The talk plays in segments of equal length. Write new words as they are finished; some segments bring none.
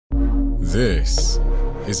This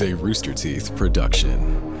is a Rooster Teeth production.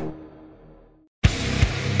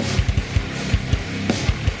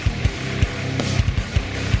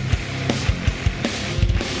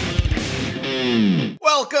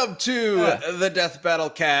 Welcome to the Death Battle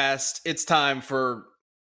Cast. It's time for,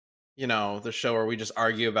 the show where we just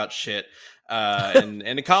argue about shit and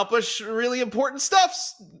accomplish really important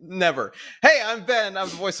stuffs. Never. Hey, I'm Ben. I'm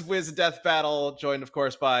the voice of Wiz in Death Battle, joined, of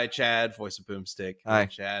course, by Chad, voice of Boomstick. Hi,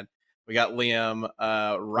 Chad. We got Liam,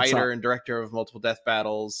 writer and director of multiple Death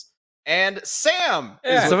Battles, and Sam.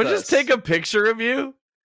 Yeah, someone just take a picture of you.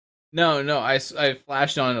 No, I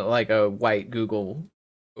flashed on like a white Google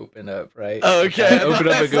open up, right? Oh, okay. Open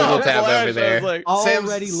up a Google tab over there. Like,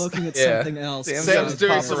 already looking at something else. Sam's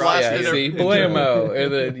doing some last minute. See, blammo,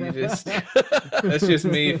 and then you just that's just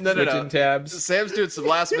me switching tabs. Sam's doing some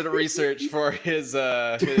last minute research for his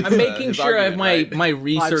I'm making sure I have my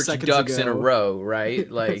research ducks in a row, right?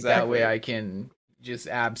 Like Exactly. that way I can just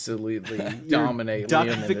absolutely dominate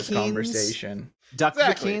Liam in this conversation. Duck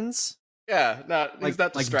Exactly. Vikings? Yeah, he's not like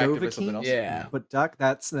distracted by something else. Yeah. But duck,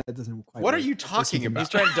 that doesn't quite What are work. you talking about? he's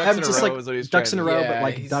trying I'm ducks in just a row. like Is what he's ducks in a trying to row, do. but Yeah,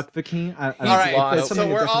 like he's- Duck Viking. All right, it's so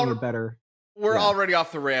something we're definitely better. We're Yeah. already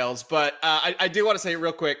off the rails, but I do want to say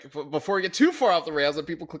real quick before we get too far off the rails and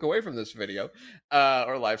people click away from this video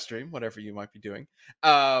or live stream, whatever you might be doing.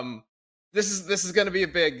 This is going to be a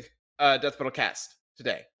big Death Battle Cast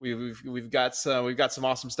today. We've got some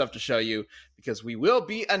awesome stuff to show you because we will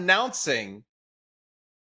be announcing.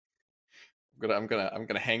 I'm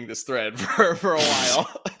gonna hang this thread for a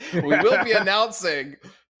while. We will be announcing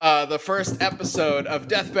the first episode of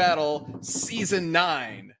Death Battle Season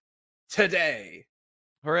 9 today.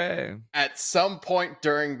 Hooray! At some point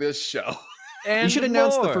during this show. And You should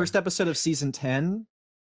announce the more. first episode of season 10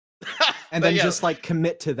 and then Yeah, just like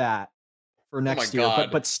commit to that for next year,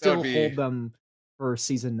 God, but that still would be- hold them for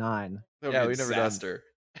season 9. that would Yeah, be a we never done disaster.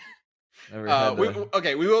 Never had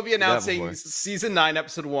to- We will be that announcing before. Season 9,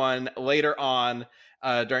 Episode 1 later on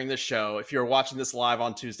during this show. If you're watching this live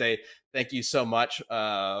on Tuesday, thank you so much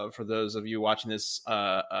for those of you watching this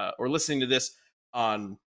or listening to this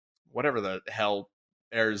on whatever the hell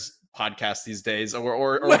airs podcast these days,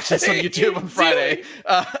 or watching this on YouTube on Friday.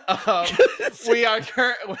 We are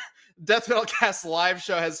Death Metal Cast live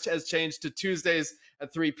show has changed to Tuesdays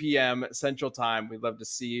at 3 p.m. Central Time. We'd love to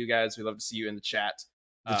see you guys. We'd love to see you in the chat.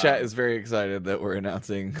 The chat is very excited that we're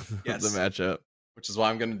announcing Yes. the matchup. Which is why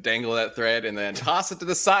I'm going to dangle that thread and then toss it to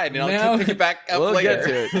the side, and I'll Now- pick it back up We'll later.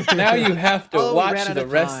 get to it. Now you have to Oh, we watch ran out the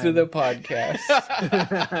of rest time. of the podcast.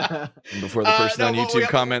 And before the person no, on but YouTube we-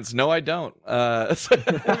 comments, no, I don't.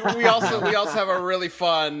 we also have a really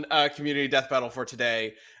fun community death battle for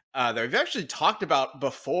today that we've actually talked about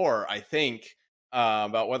before, I think,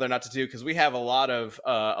 about whether or not to do, because we have a lot of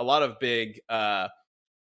big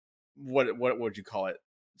what would you call it,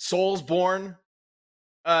 Soulsborne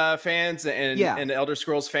fans and Elder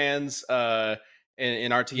Scrolls fans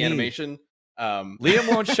in RT animation. Liam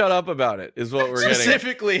won't shut up about it, is what we're getting.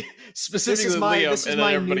 specifically This is Liam this is and my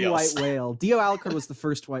then everybody new else. white whale. Dio Alucard was the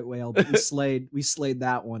first white whale, but we slayed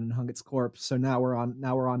that one and hung its corpse. So now we're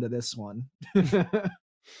on to this one.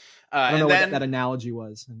 I don't know and what then that analogy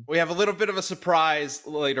was. we have a little bit of a surprise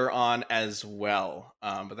later on as well,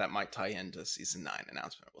 but that might tie into Season 9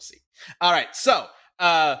 announcement. We'll see. All right, so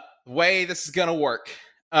the way this is going to work,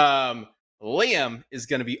 Liam is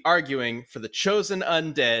going to be arguing for the chosen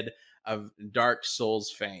undead of Dark Souls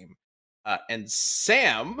fame. And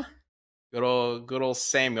Sam, good old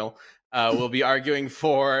Samuel, will be arguing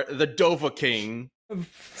for the Dovahkiin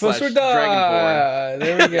slash Dragonborn.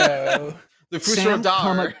 There we go. The Sam,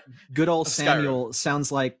 Fusrodar. good old of Skyrim. Samuel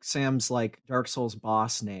sounds like Sam's like Dark Souls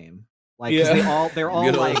boss name. Like 'cause Yeah. they're all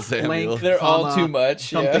Good old like Samuel. blank. They're all comma, too much.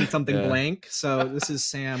 something Yeah. blank. So this is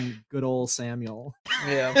Sam, good old Samuel.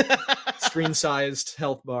 Yeah. Screen sized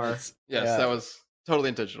health bar. Yes, Yeah. that was totally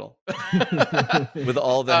intentional. With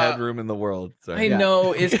all the headroom in the world. I Sorry.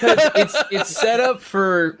 know it's because it's set up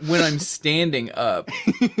for when I'm standing up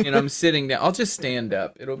and I'm sitting down. I'll just stand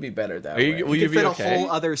up. It'll be better that Will way. you You could be fit okay? a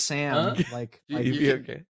whole other Sam, Huh? like You you be can-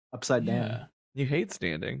 okay? upside down. Yeah. You hate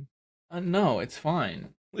standing. No, it's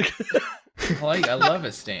fine. I love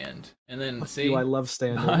a stand. And then see, Do I love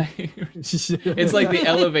standing? it's like the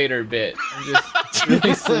elevator bit. I'm just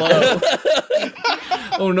really slow.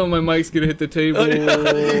 Oh no, my mic's gonna hit the table.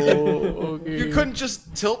 Okay. You couldn't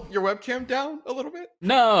just tilt your webcam down a little bit?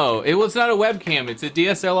 No, it was not a webcam. It's a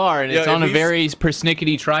DSLR, and it's Yeah, on if a he's- very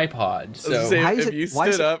persnickety tripod. I was So gonna say, Why is if it- you why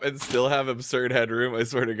is stood it- up and still have absurd headroom, I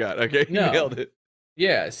swear to God. Okay, you No. nailed it.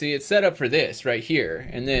 yeah, see, it's set up for this right here,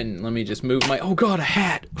 and then let me just move my. Oh God, a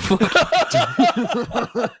hat!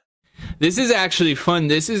 This is actually fun.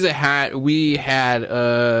 This is a hat we had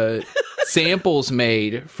samples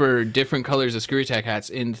made for different colors of Screw Attack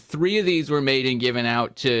hats, and 3 of these were made and given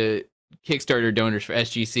out to Kickstarter donors for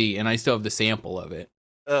SGC, and I still have the sample of it.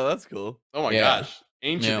 Oh, that's cool. Oh my Yeah. gosh.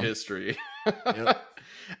 Ancient Yeah. history. Yep.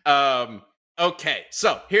 Okay,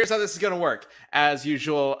 so here's how this is gonna work. As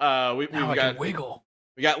usual, we've Now I got can wiggle.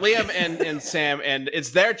 we got Liam and Sam, and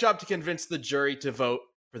it's their job to convince the jury to vote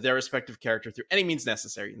for their respective character through any means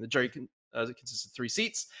necessary. And the jury consists of 3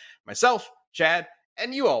 seats: myself, Chad,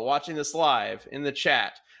 and you all watching this live in the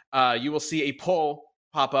chat. You will see a poll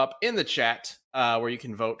pop up in the chat where you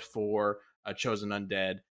can vote for Chosen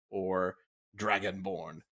Undead or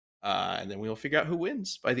Dragonborn. And then we'll figure out who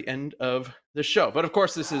wins by the end of the show. But of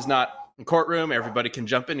course, this is not a courtroom. Everybody can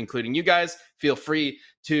jump in, including you guys. Feel free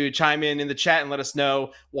to chime in the chat and let us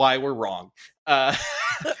know why we're wrong.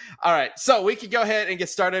 All right, so we could go ahead and get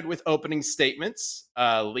started with opening statements.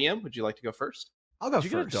 Liam, would you like to go first? I'll go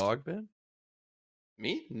Did you first. get a dog, Ben?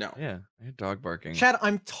 Me? No. Yeah, I had dog barking. Chad,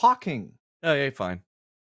 I'm talking. Oh, yeah, fine.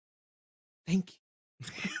 Thank you.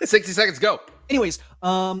 60 seconds, go. Anyways,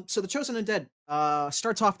 so the Chosen Undead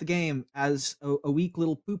starts off the game as a weak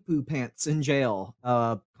little poo-poo pants in jail,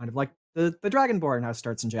 kind of like the Dragonborn house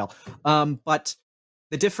starts in jail. But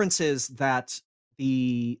the difference is that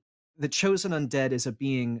the Chosen Undead is a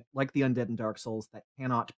being like the undead in Dark Souls that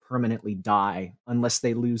cannot permanently die unless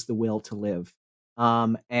they lose the will to live.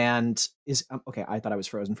 And is okay. I thought I was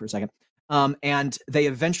frozen for a second. And they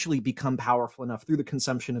eventually become powerful enough through the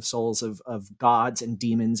consumption of souls of gods and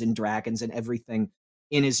demons and dragons and everything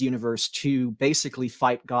in his universe to basically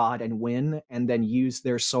fight God and win, and then use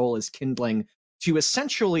their soul as kindling to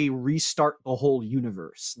essentially restart the whole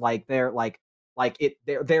universe. Like their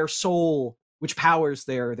soul, which powers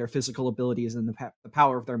their physical abilities and the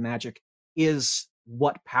power of their magic, is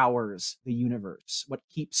what powers the universe, what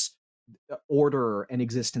keeps order and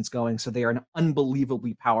existence going. So they are an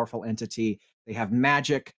unbelievably powerful entity. They have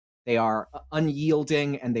magic, they are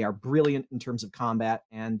unyielding, and they are brilliant in terms of combat,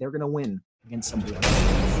 and they're gonna win against somebody else.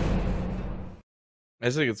 I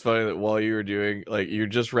just think it's funny that while you were doing, like, you're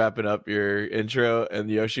just wrapping up your intro, and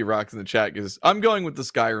Yoshi Rocks in the chat goes, I'm going with the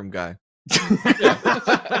Skyrim guy.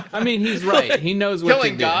 I mean, he's right. He knows what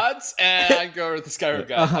Killing to do. gods, and I go with the Skyrim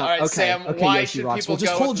guy. Uh-huh, All right, okay, Sam, okay, why Yoshi should Rocks. people Well,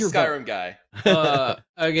 just go hold with the your vote. Skyrim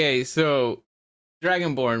guy? Okay, so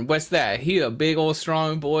Dragonborn, what's that? He a big old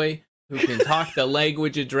strong boy who can talk the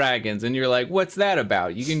language of dragons, and you're like, what's that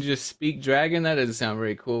about? You can just speak dragon? That doesn't sound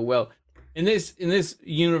very cool. Well, in this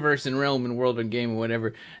universe and realm and world and game and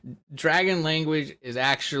whatever, dragon language is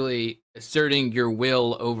actually asserting your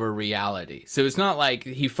will over reality. So it's not like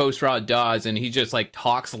he Fosra does and he just like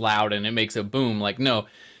talks loud and it makes a boom. Like, no,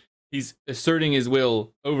 he's asserting his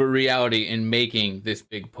will over reality and making this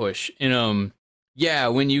big push. And yeah,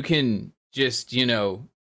 when you can just,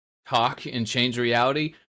 talk and change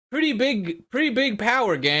reality, pretty big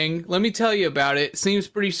power, gang. Let me tell you about it. Seems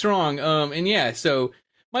pretty strong. And yeah, so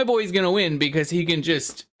my boy's gonna win because he can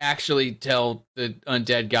just actually tell the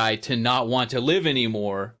undead guy to not want to live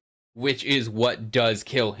anymore, which is what does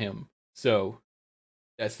kill him. So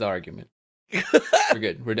that's the argument. We're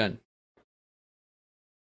good. We're done.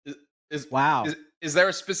 Wow. Is there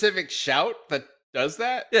a specific shout that does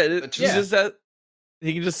that? Yeah, That's it's just that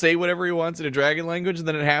he can just say whatever he wants in a dragon language, and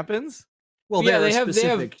then it happens. Well, Yeah, there are they have-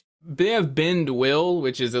 specific. They have bend will,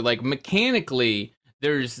 which is like mechanically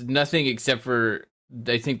there's nothing except for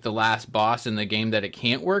I think the last boss in the game that it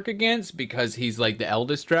can't work against because he's like the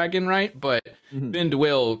eldest dragon, right? But Mhm. bend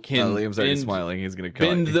will can Liam's already bend, smiling. He's gonna cut.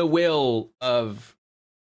 bend the will of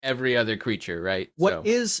every other creature, right? What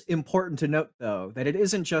is So, important to note, though, that it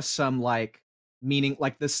isn't just some like meaning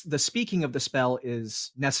like this. The speaking of the spell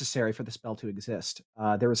is necessary for the spell to exist.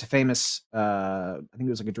 There was a famous, I think it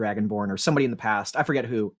was like a Dragonborn or somebody in the past, I forget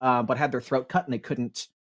who, but had their throat cut and they couldn't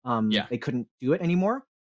do it anymore.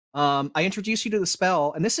 I introduced you to the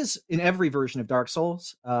spell, and this is in every version of Dark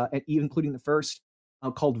Souls, and even including the first,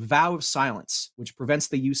 called Vow of Silence, which prevents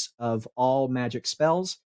the use of all magic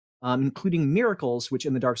spells, including miracles, which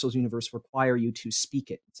in the Dark Souls universe require you to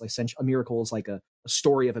speak it. It's like a miracle is like a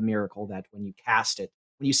story of a miracle that when you cast it,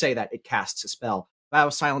 when you say that, it casts a spell. Vow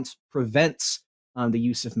of Silence prevents the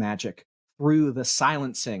use of magic through the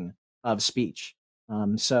silencing of speech.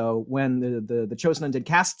 So when the Chosen Undead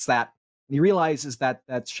casts that, and he realizes that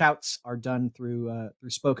shouts are done through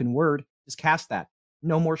spoken word, just cast that.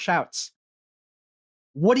 No more shouts.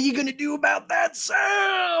 What are you gonna do about that,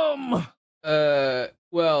 Sam?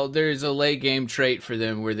 well, there's a late game trait for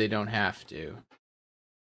them where they don't have to.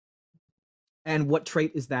 And what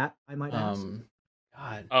trait is that, I might ask?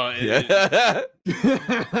 God, Oh, Yeah. you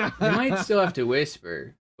might still have to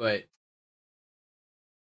whisper, but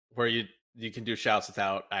where you can do shouts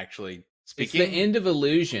without actually It's speaking. the end of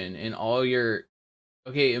illusion and all your.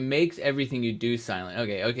 Okay, it makes everything you do silent.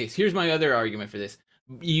 Okay. So here's my other argument for this.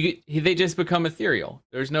 They just become ethereal.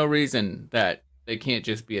 There's no reason that they can't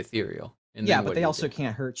just be ethereal. And Yeah, then but what they do you also do?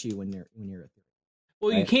 can't hurt you when you're ethereal.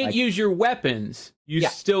 Well, you right? can't Like- use your weapons. You Yeah.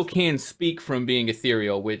 still can speak from being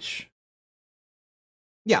ethereal, which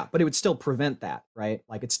Yeah, but it would still prevent that, right?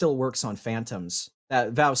 Like it still works on phantoms.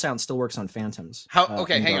 That Vow sound still works on phantoms. How- uh,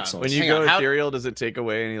 okay, in hang Dark on. Souls. When you Hang go on, how- ethereal, does it take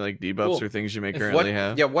away any like debuffs Well, or things you may if currently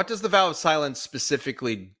have? Yeah, what does the Vow of Silence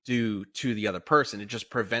specifically do to the other person? It just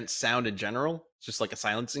prevents sound in general? It's just like a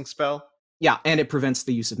silencing spell? Yeah, and it prevents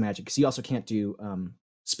the use of magic because you also can't do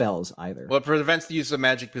spells either. Well, it prevents the use of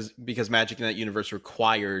magic because magic in that universe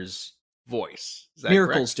requires voice. Is that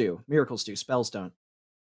Miracles correct? do. Spells don't.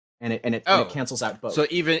 And it Oh. cancels out both. So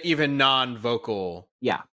even non-vocal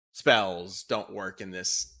yeah, spells don't work in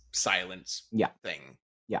this silence Yeah. thing.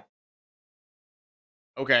 Yeah.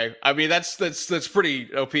 Okay. I mean that's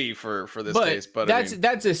pretty OP for this case, but that's I mean,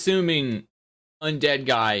 that's assuming undead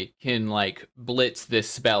guy can like blitz this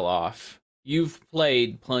spell off. You've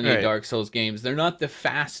played plenty of Right. Dark Souls games. They're not the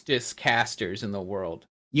fastest casters in the world.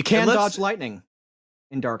 you can Unless- dodge lightning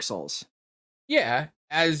in Dark Souls. Yeah,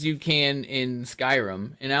 as you can in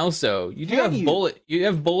Skyrim, and also you do Can have you? You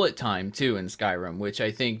have bullet time too in Skyrim, which I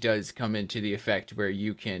think does come into the effect where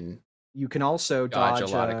you can You can also dodge dodge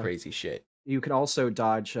a lot of crazy shit. You can also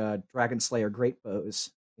dodge Dragon Slayer great bows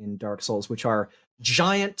in Dark Souls, which are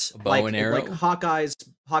giant, A bow like and arrow? like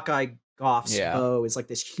Hawkeye Goff's Yeah. bow is like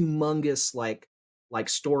this humongous like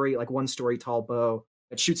story, like 1-story tall bow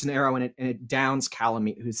that shoots an arrow and it downs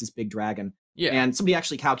Calamite, who's this big dragon. Yeah, And somebody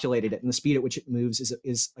actually calculated it, and the speed at which it moves is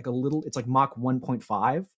like it's like Mach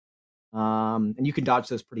 1.5. And you can dodge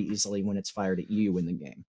those pretty easily when it's fired at you in the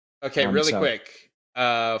game. okay, really so- quick.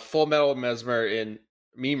 Full Metal Memer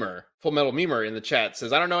in the chat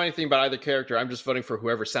says, I don't know anything about either character. I'm just voting for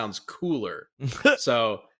whoever sounds cooler.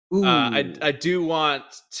 So Ooh. I do want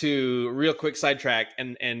to real quick sidetrack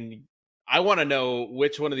and I want to know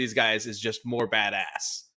which one of these guys is just more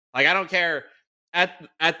badass. Like I don't care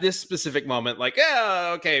at this specific moment. Like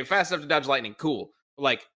yeah, okay, fast enough to dodge lightning, cool. But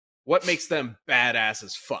like, what makes them badass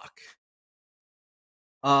as fuck?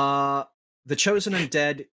 The chosen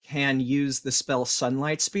undead can use the spell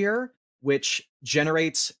Sunlight Spear, which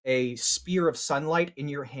generates a spear of sunlight in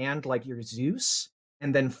your hand like your Zeus,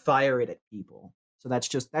 and then fire it at people. So that's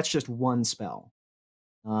just one spell.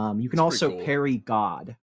 You can That's pretty also cool. parry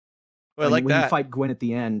God. Well, I like when you that. fight Gwyn at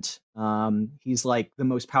the end, he's like the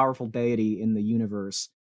most powerful deity in the universe,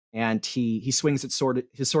 and he swings his sword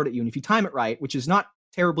at you, and if you time it right, which is not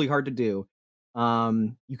terribly hard to do,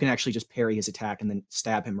 you can actually just parry his attack and then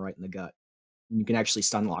stab him right in the gut. And you can actually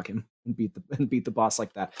stun lock him and beat the boss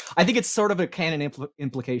like that. I think it's sort of a canon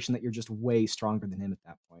implication that you're just way stronger than him at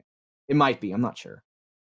that point. It might be. I'm not sure.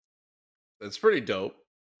 That's pretty dope.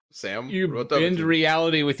 Sam, you what the- bend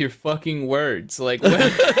reality with your fucking words. Like,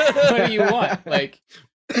 what do you want? Like,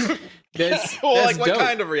 that's well, that's like what dope.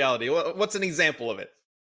 kind of reality? What's an example of it?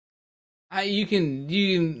 You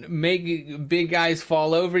can make big guys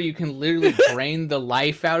fall over. You can literally drain the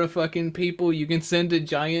life out of fucking people. You can send a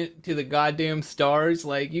giant to the goddamn stars.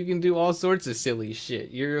 Like you can do all sorts of silly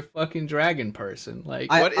shit. You're a fucking dragon person. Like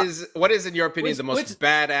What is in your opinion the what's- most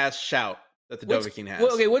badass shout that the Dovahkiin has?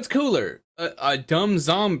 Well, okay, what's cooler, a dumb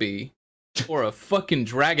zombie or a fucking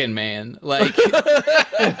dragon man? Like,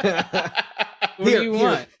 what do you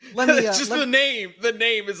want? Let me. It's just the name. The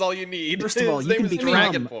name is all you need. First of all, His you name can is become.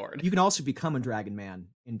 Dragonborn. You can also become a dragon man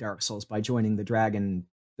in Dark Souls by joining the dragon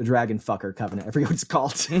fucker covenant. I forget what it's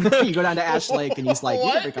called. You go down to Ash Lake and he's like, you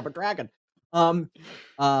What? can become a dragon.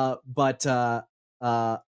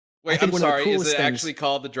 Wait, think I'm one of the sorry. Is coolest it things- actually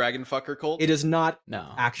called the Dragon Fucker Cult? it is not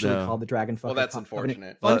No. actually No. called the dragon fucker. Well, that's covenant.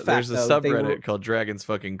 unfortunate. Fun Well, fact, there's a though, they subreddit were- called Dragons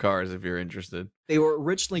Fucking Cars if you're interested. They were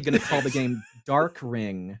originally going to call the game Dark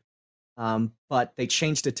Ring, but they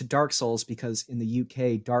changed it to Dark Souls because in the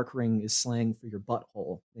UK, Dark Ring is slang for your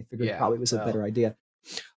butthole. They figured it Yeah, probably was a well. better idea.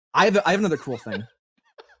 I have another cool thing.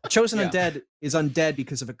 Chosen Yeah. Undead is undead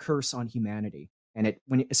because of a curse on humanity, and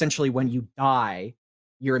when you die,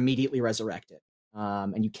 you're immediately resurrected.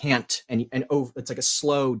 And you can't, it's like a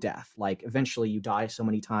slow death. Like eventually, you die so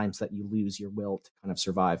many times that you lose your will to kind of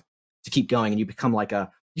survive, to keep going, and you become like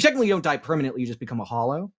you technically don't die permanently. You just become a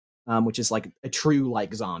hollow, which is like a true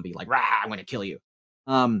like zombie. Like, rah, I'm going to kill you.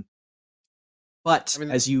 But I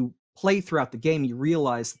mean- as you play throughout the game, you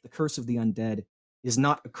realize that the curse of the undead is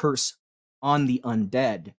not a curse on the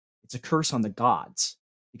undead; it's a curse on the gods.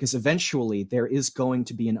 Because eventually, there is going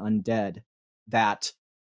to be an undead that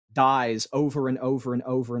dies over and over and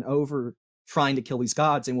over and over, trying to kill these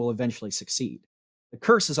gods and will eventually succeed. The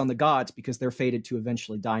curse is on the gods because they're fated to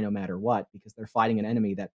eventually die no matter what, because they're fighting an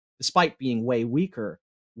enemy that, despite being way weaker,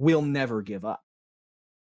 will never give up.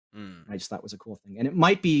 I just thought was a cool thing. And it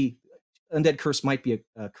might be, Undead Curse might be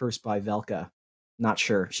a curse by Velka. Not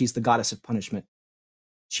sure. She's the goddess of punishment.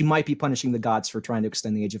 She might be punishing the gods for trying to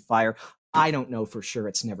extend the Age of Fire. I don't know for sure.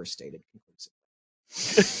 It's never stated conclusively.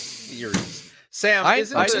 Sam,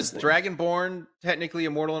 isn't the Dragonborn technically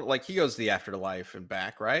immortal? Like, he goes to the afterlife and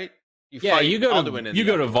back, right? You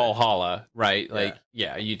go to Valhalla, right? Like,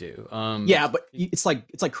 yeah, you do. Yeah, but it's like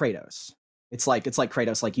Kratos. It's like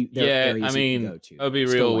Kratos. Like I mean, go to. I'll be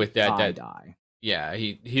real with that. Die. Yeah,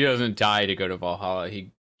 he doesn't die to go to Valhalla.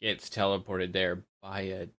 He gets teleported there by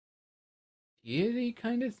a deity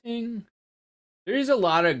kind of thing. There's a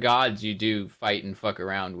lot of gods you do fight and fuck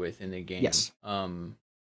around with in the game. Yes. And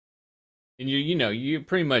you're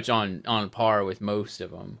pretty much on par with most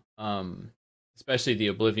of them. Especially the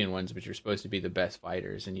Oblivion ones, which are supposed to be the best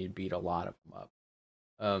fighters, and you beat a lot of them up.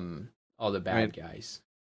 All the bad guys.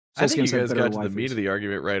 I think you guys got to the meat of the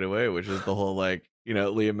argument right away, which is the whole, like,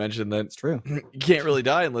 Liam mentioned that it's true. You can't really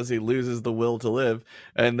die unless he loses the will to live,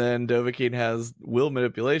 and then Dovahkiin has will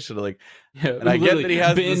manipulation. Like, and I get that he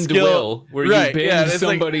has the skill will, where you bend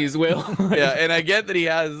somebody's will. Yeah, and I get that he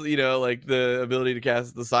has, like the ability to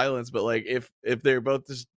cast the silence, but like if they're both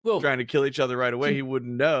just trying to kill each other right away, he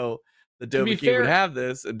wouldn't know that Dovahkiin would have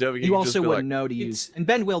this, and Dovahkiin you also wouldn't know to use. And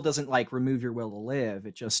bend will doesn't like remove your will to live.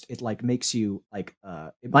 It like makes you like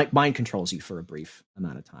it mind controls you for a brief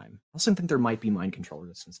amount of time. I also think there might be mind control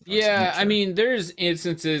resistance. Yeah, I mean, there's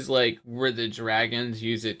instances like where the dragons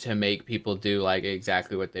use it to make people do like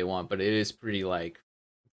exactly what they want, but it is pretty like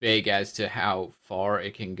vague as to how far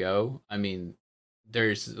it can go. I mean,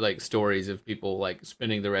 there's like stories of people like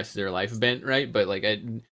spending the rest of their life bent, right? But like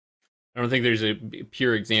I don't think there's a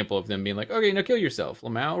pure example of them being like, okay, now kill yourself,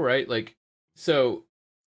 Lamau, right? Like, so,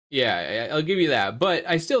 yeah, I'll give you that. But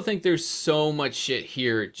I still think there's so much shit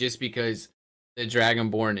here just because the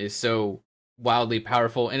Dragonborn is so wildly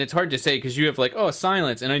powerful. And it's hard to say because you have like, oh,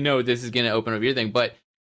 silence. And I know this is going to open up your thing, but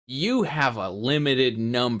you have a limited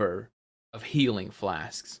number of healing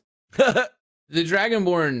flasks. The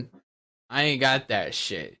Dragonborn, I ain't got that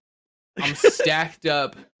shit. I'm stacked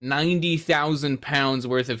up 90,000 pounds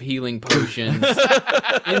worth of healing potions,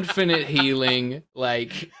 infinite healing,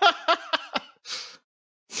 like.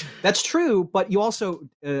 That's true, but you also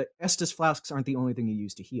Estus flasks aren't the only thing you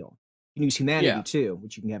use to heal. You can use humanity too,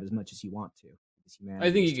 which you can have as much as you want to.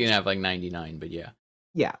 I think you can have like 99, but yeah,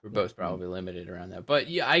 we're both probably limited around that. But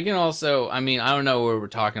yeah, I can also. I mean, I don't know where we're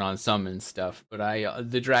talking on summon stuff, but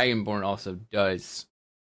the Dragonborn also does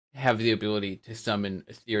have the ability to summon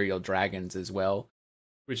ethereal dragons as well,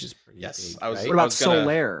 which is pretty big, what about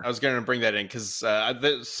Solaire? I was going to bring that in because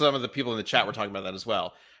some of the people in the chat were talking about that as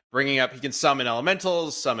well. Bringing up, he can summon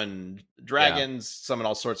elementals, summon dragons, summon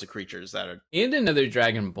all sorts of creatures that are. And another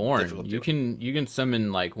Dragonborn, you can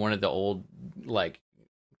summon like one of the old like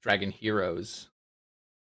dragon heroes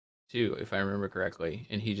too, if I remember correctly,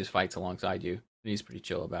 and he just fights alongside you, and he's pretty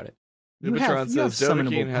chill about it. Ubatron says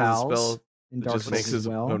Dovahkiin has a spell. It just makes his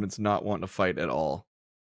opponents not want to fight at all.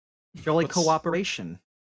 Jolly cooperation.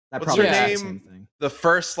 What's her name? The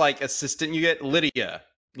first like assistant you get, Lydia.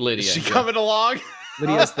 Is she coming along?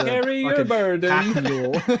 Lydia's the carry your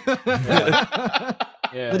burden.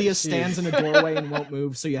 Lydia stands in a doorway and won't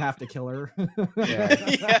move, so you have to kill her.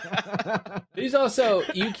 He's also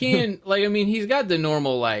you like. I mean, he's got the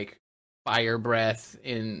normal like fire breath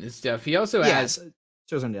and stuff. He also has.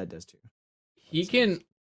 Chosen Dead does too. He can.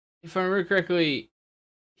 If I remember correctly,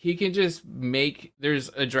 he can just make. There's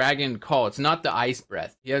a dragon called. It's not the ice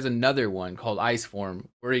breath. He has another one called ice form,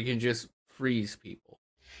 where he can just freeze people.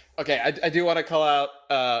 Okay, I do want to call out.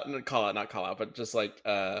 But just like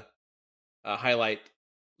highlight.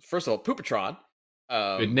 First of all, Poopatron.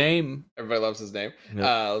 Good name. Everybody loves his name. Yep.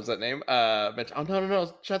 Loves that name. Oh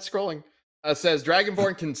no! Chat scrolling. Says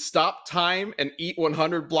Dragonborn can stop time and eat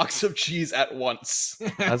 100 blocks of cheese at once.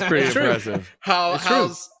 That's pretty impressive.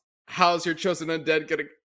 How's your chosen undead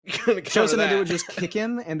gonna chosen undead would just kick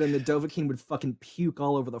him, and then the Dovahkiin would fucking puke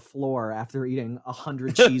all over the floor after eating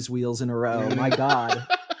 100 cheese wheels in a row. My God.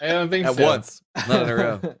 I don't think at so. Once, not in a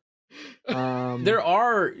row. There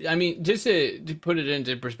are, I mean, just to put it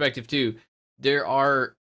into perspective too, there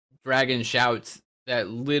are dragon shouts that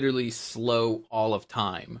literally slow all of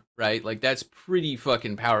time, right? Like that's pretty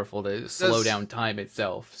fucking powerful to slow down time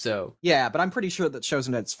itself. So yeah, but I'm pretty sure that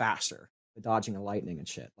Chosen Dead's faster. The dodging of lightning and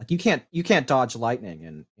shit. Like you can't dodge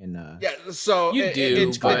lightning in yeah. So you do.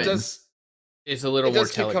 It does. It's a little more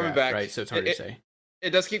telegraphed, right? So it's hard to say.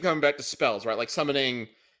 It does keep coming back to spells, right? Like summoning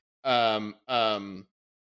God,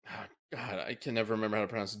 I can never remember how to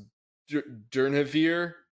pronounce it.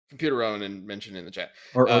 Durnavir. Computer Ronan mentioned in the chat.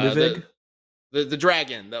 Or Odavig. The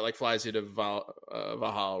dragon that like flies you to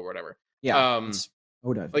Valhalla or whatever. Yeah.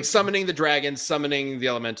 Like summoning the dragon, summoning the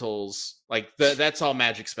elementals, like that's all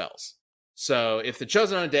magic spells. So if the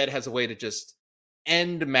Chosen Undead has a way to just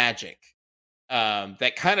end magic,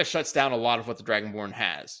 that kind of shuts down a lot of what the Dragonborn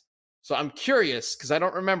has. So I'm curious, because I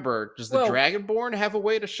don't remember, does the Dragonborn have a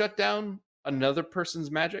way to shut down another person's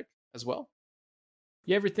magic as well?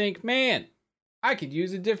 You ever think, man, I could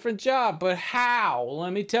use a different job, but how? Well,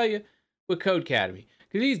 let me tell you, with Codecademy.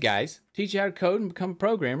 Because these guys teach you how to code and become a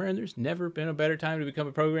programmer, and there's never been a better time to become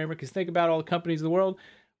a programmer, because think about all the companies in the world,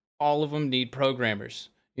 all of them need programmers.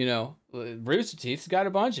 You know, Rooster Teeth's got a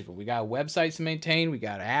bunch of them. We got websites to maintain, we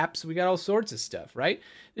got apps, we got all sorts of stuff, right?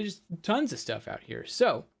 There's tons of stuff out here.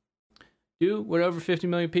 So, do what over 50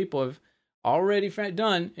 million people have already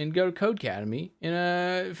done and go to Codecademy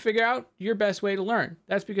and figure out your best way to learn.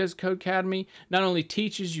 That's because Codecademy not only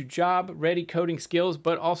teaches you job-ready coding skills,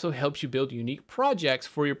 but also helps you build unique projects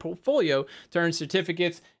for your portfolio to earn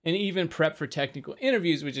certificates and even prep for technical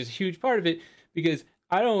interviews, which is a huge part of it, because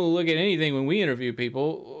I don't look at anything when we interview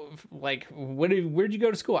people like, where'd you go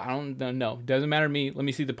to school? I don't know. Doesn't matter to me. Let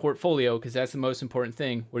me see the portfolio, because that's the most important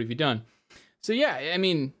thing. What have you done? So yeah, I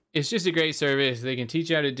mean, it's just a great service. They can teach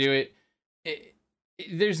you how to do it.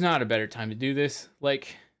 There's not a better time to do this.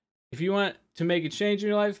 Like, if you want to make a change in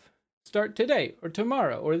your life, start today or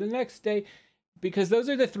tomorrow or the next day, because those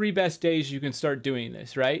are the 3 best days you can start doing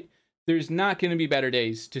this, right? There's not going to be better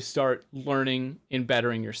days to start learning and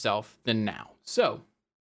bettering yourself than now. So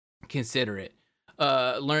consider it.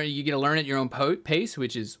 You get to learn at your own pace,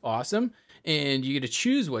 which is awesome. And you get to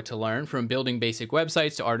choose what to learn, from building basic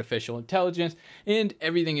websites to artificial intelligence and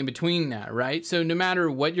everything in between that, right? So no matter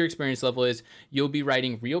what your experience level is, you'll be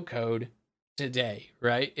writing real code today,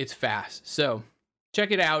 right? It's fast. So check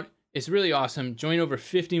it out. It's really awesome. Join over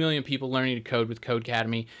 50 million people learning to code with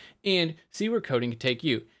Codecademy and see where coding can take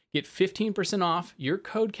you. Get 15% off your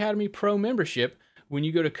Codecademy Pro membership when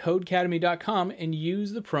you go to codecademy.com and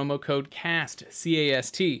use the promo code CAST,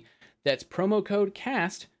 C-A-S-T. That's promo code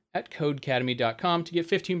CAST at codecademy.com to get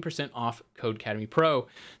 15% off Codecademy Pro.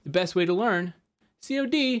 The best way to learn,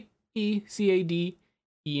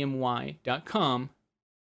 codecademy.com,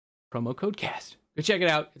 promo code CAST. Go check it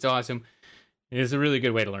out. It's awesome. It is a really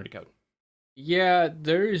good way to learn to code. Yeah,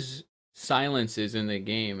 there's silences in the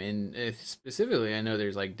game, and specifically, I know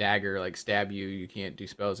there's like dagger, like stab you. You can't do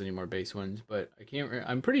spells anymore, base ones, but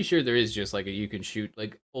I'm pretty sure there is just like you can shoot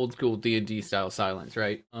like old school D&D style silence,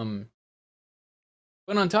 right?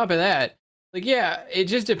 But on top of that, like, yeah, it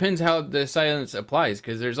just depends how the silence applies,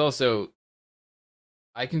 because there's also,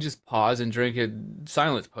 I can just pause and drink a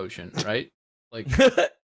silence potion, right? Like,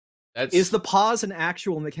 is the pause an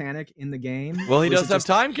actual mechanic in the game? Well, he does have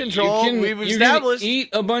time control. We've established. Eat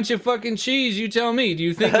a bunch of fucking cheese. You tell me. Do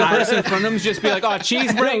you think the person in front of him is just be like, "Oh,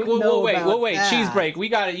 cheese break"? We'll wait. Cheese break. We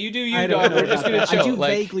got it. You do you, dog. We're just gonna chill. I do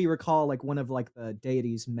vaguely recall like one of like the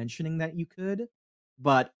deities mentioning that you could,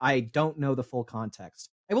 but I don't know the full context.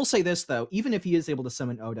 I will say this though, even if he is able to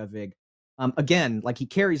summon Odavig, again, like he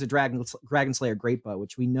carries a Dragon Slayer Greatbow,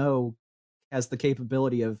 which we know has the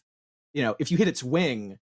capability of, you know, if you hit its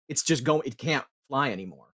wing, it's just it can't fly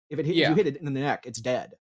anymore. If you hit it in the neck, it's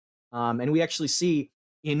dead. And we actually see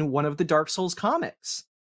in one of the Dark Souls comics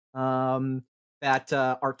that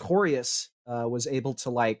Artorias was able to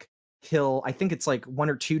like kill, I think it's like 1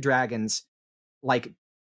 or 2 dragons, like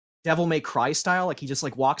Devil May Cry style. Like he just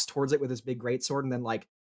like walks towards it with his big greatsword and then like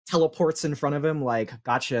teleports in front of him, like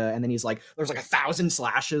gotcha. And then he's like, there's like 1,000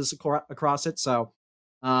 slashes across it. So,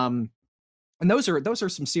 and those are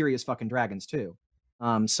some serious fucking dragons too.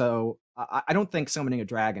 So I don't think summoning a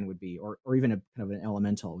dragon would be, or even a kind of an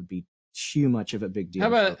elemental would be too much of a big deal. How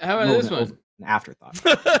about this one? An afterthought.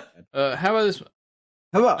 How about this one?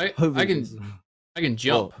 How about I can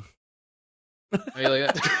jump. How you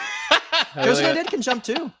like that? Chosen Undead can jump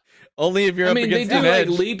too. Only if you're up against they do an edge.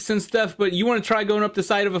 like leaps and stuff, but you want to try going up the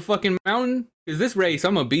side of a fucking mountain? Because this race,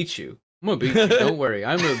 I'm gonna beat you. Don't worry.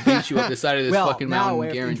 I'm gonna beat you up the side of this fucking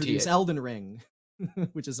mountain. Guarantee it. Elden Ring,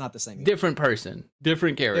 which is not the same. Different person,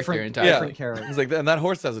 different character. Different character. It's like, and that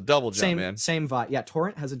horse has a double jump, man. Same vibe. Yeah,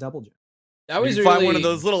 Torrent has a double jump. That was you really find one of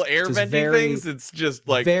those little air venting things. It's just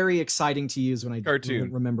like very exciting to use when I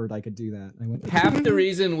remembered I could do that. I went, half the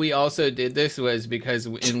reason we also did this was because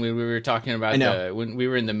when we were talking about when we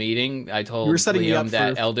were in the meeting, I told Liam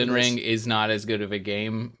that Elden Ring is not as good of a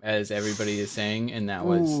game as everybody is saying, and that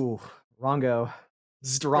was Rongo.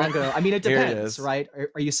 I mean, it depends, right?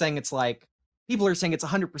 Are you saying it's like people are saying it's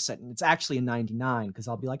 100%, and it's actually a 99. Because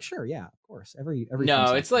I'll be like, sure, yeah, of course. Every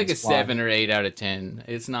no, it's like a 7 or 8 out of 10.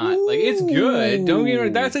 It's not like it's good. Don't get me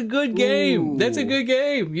wrong. That's a good game. That's a good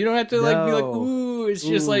game. You don't have to like be like, ooh. It's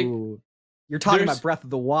just like you're talking about Breath of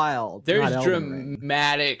the Wild. There's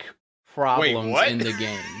dramatic problems in the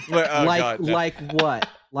game. Like what?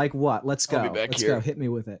 Like what? Let's go. Let's go. Hit me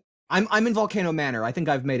with it. I'm in Volcano Manor. I think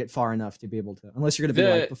I've made it far enough to be able to. Unless you're gonna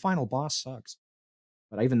be like the final boss sucks.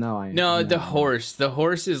 But even though the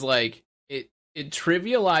horse is like it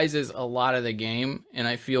trivializes a lot of the game, and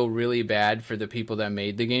I feel really bad for the people that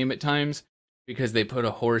made the game at times because they put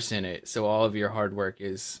a horse in it, so all of your hard work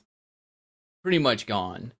is pretty much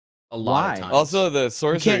gone. A lot of times. Also, the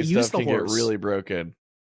sorcery stuff can get really broken.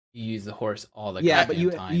 You use the horse all the time. Yeah, but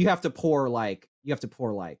you have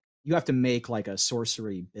to make like a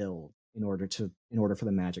sorcery build in order for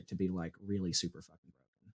the magic to be like really super fucking broken.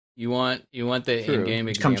 You want the in-game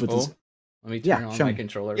example? Let me turn on my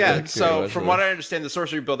controller. Yeah, so from what I understand, the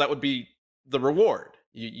sorcery build, that would be the reward.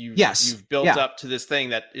 You've built up to this thing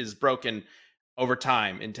that is broken over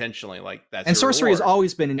time intentionally, like that's. And sorcery has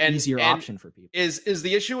always been an easier option for people. Is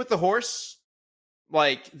the issue with the horse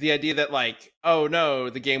like the idea that like, oh no,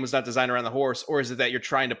 the game was not designed around the horse, or is it that you're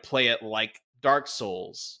trying to play it like Dark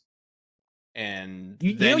Souls? And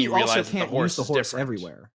then you realize also can't use the horse different.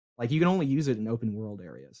 Everywhere. Like you can only use it in open world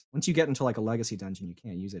areas. Once you get into like a legacy dungeon, you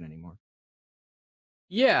can't use it anymore.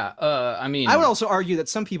 Yeah, I mean, I would also argue that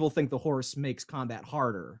some people think the horse makes combat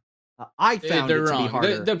harder. I found it to be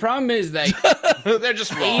harder. The problem is that they're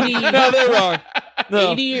just wrong. No, they're wrong.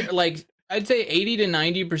 No. 80, like I'd say 80 to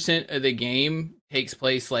 90% of the game takes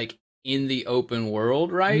place like in the open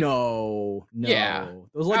world, right? No. Yeah,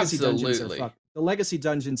 those legacy dungeons are fucked. The legacy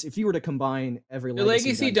dungeons, if you were to combine every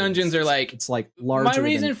legacy dungeons are like it's like larger. My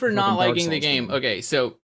reason for not liking the game. Okay,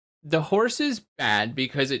 so the horse is bad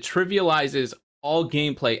because it trivializes all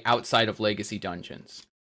gameplay outside of legacy dungeons.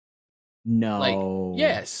 No. Like,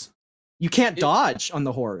 yes. You can't dodge on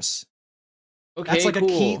the horse. Okay, that's like cool. a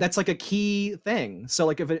key. That's like a key thing. So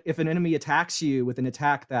like if an enemy attacks you with an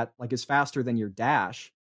attack that like is faster than your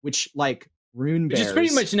dash, which like rune bears, which is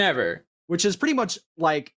pretty much never. Which is pretty much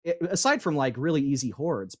like, aside from like really easy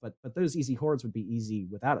hordes, but those easy hordes would be easy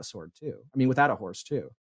without a sword too. I mean, without a horse too.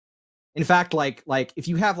 In fact, like if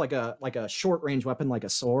you have like a short range weapon like a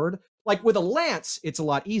sword, like with a lance, it's a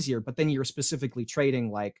lot easier. But then you're specifically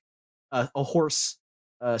trading like a horse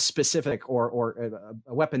specific or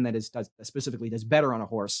a weapon that specifically does better on a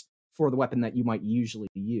horse for the weapon that you might usually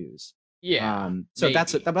use. Yeah. So maybe.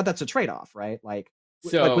 that's a trade off, right? Like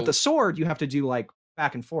with the sword, you have to do like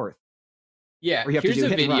back and forth. Yeah, here's a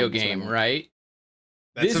video game, right?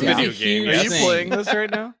 That's a video game. Are you playing this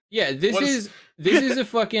right now? Yeah, this is a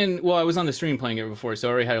fucking. Well, I was on the stream playing it before, so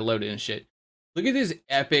I already had to load it and shit. Look at this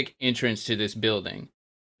epic entrance to this building.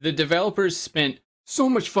 The developers spent so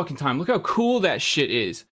much fucking time. Look how cool that shit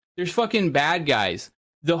is. There's fucking bad guys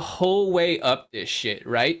the whole way up this shit,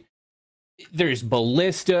 right? There's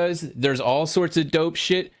ballistas. There's all sorts of dope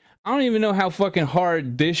shit. I don't even know how fucking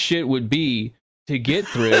hard this shit would be to get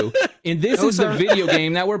through, and this is the video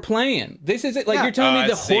game that we're playing. This is it. Like you're telling me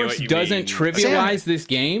the horse doesn't trivialize this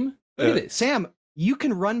game? Look at this, Sam. You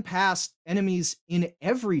can run past enemies in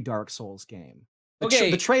every Dark Souls game.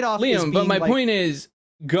 The trade-off, Liam. But my point is,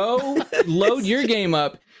 go load your game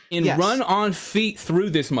up and run on feet through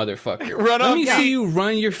this motherfucker. Let me see you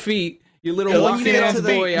run your feet. You little walking ass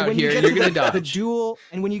boy out here, you're gonna dodge.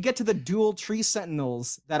 And when you get to the dual tree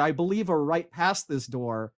sentinels that I believe are right past this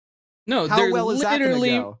door. No, they're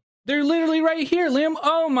literally right here, Liam.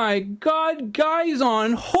 Oh my god, guys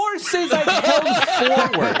on horses that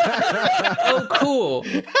held forward. Oh, cool.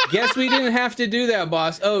 Guess we didn't have to do that,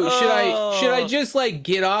 boss. Oh, should I just like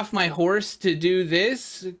get off my horse to do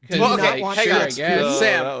this? Well, okay, I guess.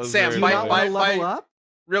 Sam, level up?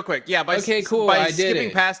 Real quick, yeah. Cool. By skipping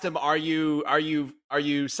past him, are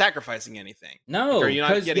you sacrificing anything? No, like, are you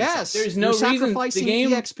not getting? Yes, there's no reason. The game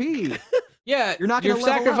EXP. Yeah, you're not. You're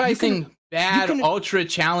sacrificing ultra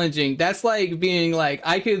challenging. That's like being like,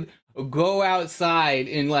 I could go outside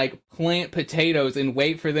and like plant potatoes and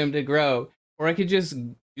wait for them to grow, or I could just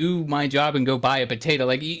do my job and go buy a potato.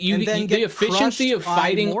 Like the efficiency of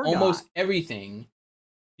fighting almost everything.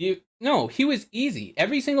 No, he was easy.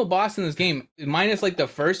 Every single boss in this game, minus like the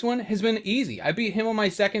first one, has been easy. I beat him on my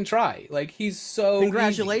second try. Like he's so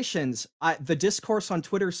Congratulations. The discourse on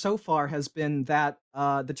Twitter so far has been that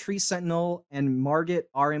the Tree Sentinel and Margit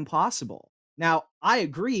are impossible. Now, I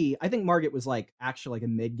agree. I think Margit was like actually like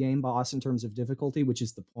a mid-game boss in terms of difficulty, which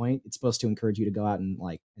is the point. It's supposed to encourage you to go out and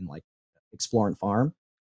explore and farm.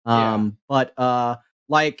 But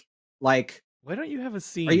Why don't you have a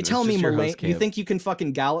scene? Are you telling me you think you can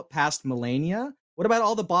fucking gallop past Melania? What about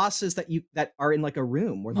all the bosses that are in like a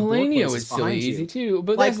room where the Melania door was so easy you? too,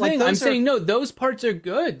 but that's the thing. I'm saying no, those parts are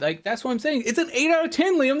good. Like that's what I'm saying. It's an 8 out of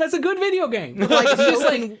 10, Liam. That's a good video game. But like, it's just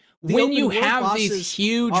like when you have these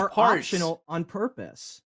huge are parts optional on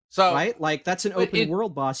purpose. So right, like that's an open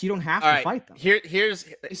world boss. You don't have to fight them. Here's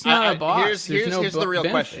it's not a boss. Here's the real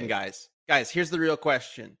question, guys. Guys, here's the real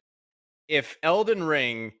question. If Elden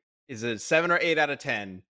Ring is a 7 or 8 out of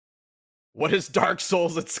 10, what is Dark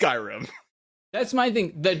Souls at Skyrim? That's my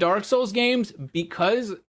thing. The Dark Souls games,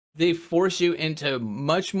 because they force you into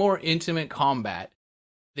much more intimate combat,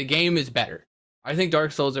 the game is better. I think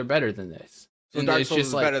Dark Souls are better than this. So and Dark Souls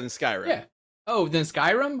is better than Skyrim. Yeah. Oh, than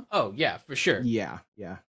Skyrim? Oh, yeah, for sure. Yeah.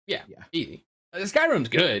 Easy. Skyrim's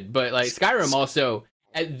good, but like Skyrim also,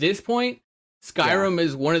 at this point, Skyrim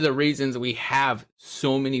is one of the reasons we have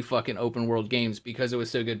so many fucking open world games because it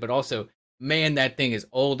was so good, but also, man, that thing is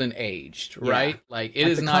old and aged, right? Like it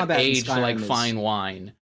is not aged like fine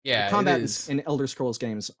wine. Yeah, the combat in Elder Scrolls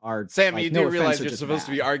games are. Sam, like, you do realize you're supposed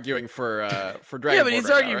to be arguing for Dragon. Yeah, but he's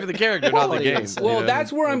arguing for the character, not the game. Well,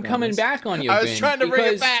 that's where I'm coming back on you. I was trying to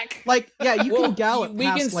bring it back. Like, yeah, you can gallop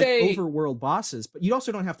past like overworld bosses, but you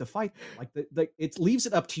also don't have to fight them. Like, it leaves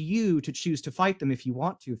it up to you to choose to fight them if you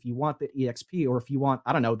want to. If you want the EXP, or if you want,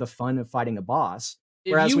 I don't know, the fun of fighting a boss.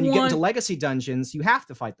 Whereas when you get into legacy dungeons, you have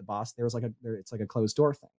to fight the boss. It's like a closed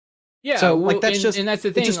door thing. Yeah, so like that's and that's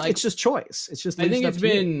the thing. It's just choice. It's just. I think it's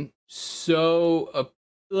been so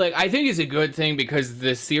like I think it's a good thing because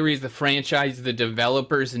the series, the franchise, the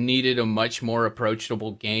developers needed a much more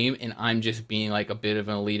approachable game, and I'm just being like a bit of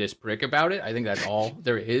an elitist prick about it. I think that's all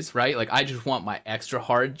there is, right? Like I just want my extra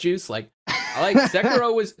hard juice. Like I like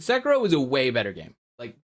Sekiro was a way better game.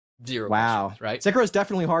 Like zero. Wow. Right. Sekiro is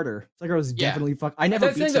definitely harder. Sekiro is definitely fuck. I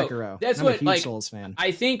never beat Sekiro. That's I'm what a huge like Souls fan.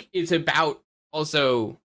 I think it's about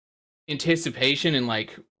also anticipation and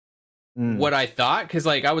like what I thought, because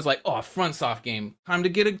like I was like, oh, a FromSoft game, time to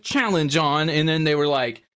get a challenge on, and then they were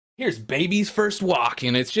like, here's baby's first walk,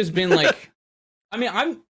 and it's just been like, I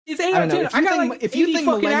mean, it's 8 out of 10. I got like 80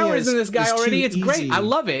 fucking hours in this guy already. It's great. I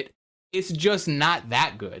love it. It's just not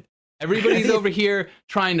that good. Everybody's over here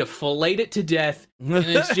trying to fillet it to death, and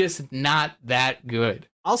it's just not that good.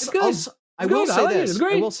 I will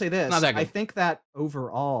say this. Not that good. I think that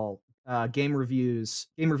overall, game review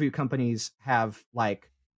companies have like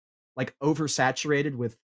oversaturated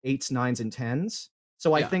with 8s, 9s, and 10s.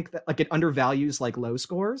 So I think that like it undervalues like low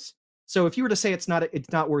scores. So if you were to say it's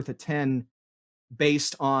not worth a 10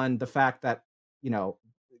 based on the fact that, you know,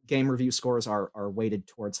 game review scores are weighted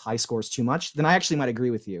towards high scores too much, then I actually might agree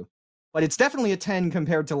with you. But it's definitely a 10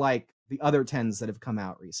 compared to like the other 10s that have come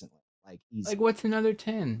out recently. Like easy. Like what's another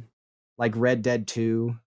 10? Like Red Dead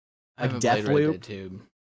 2, like Deathloop.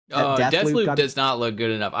 Deathloop does not look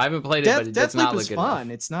good enough. I haven't played it, but it does not look good enough.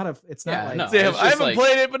 It's not like no, I haven't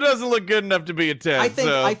played it, but it doesn't look good enough to be a 10. I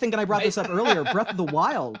think, and I brought this up earlier, Breath of the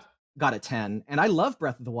Wild got a 10, and I love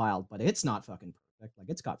Breath of the Wild, but it's not fucking perfect. Like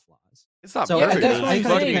it's got flaws. It's not perfect. It's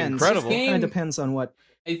fucking incredible. It kind of depends on what.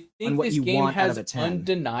 I think this game has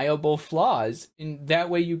undeniable flaws, and that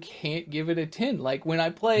way you can't give it a 10. Like when I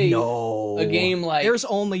play a game like there's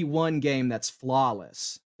only one game that's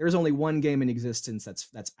flawless. There's only one game in existence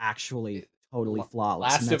that's actually totally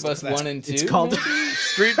flawless. Last of Us 1 and 2. It's called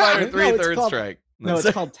Street Fighter 3 Third Strike. No,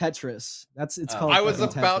 it's called Tetris. It's called. I was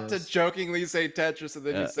about Tetris. to jokingly say Tetris, and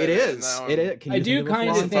then you said it is. It is. I do kind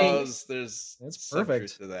of think there's that's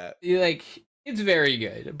perfect to that. Like it's very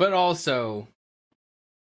good, but also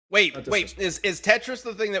wait. Is Tetris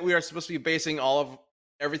the thing that we are supposed to be basing all of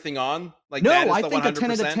everything on? Like no, that is I the think 100%? a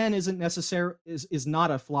 10 out of 10 isn't necessary. Is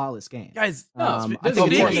not a flawless game, guys. I think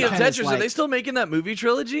Speaking of Tetris, are they still making that movie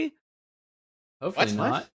trilogy? Hopefully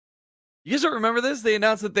not. You guys don't remember this? They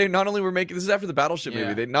announced that they not only were making this is after the Battleship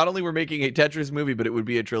movie. They not only were making a Tetris movie, but it would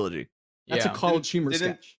be a trilogy. That's a college humor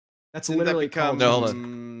sketch. That's literally become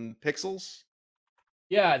Pixels.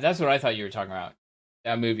 Yeah, that's what I thought you were talking about.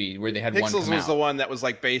 That movie where they had Pixels one come was out. the one that was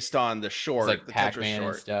like based on the short, like the Pac-Man Tetris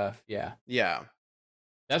short and stuff. Yeah.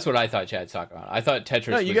 That's what I thought Chad's talking about. I thought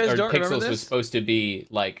Tetris Pixels was supposed to be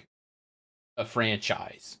like a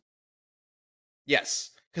franchise.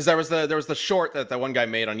 Yes. Because there was the short that one guy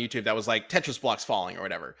made on YouTube that was like Tetris blocks falling or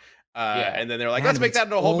whatever. And then they're like, let's make that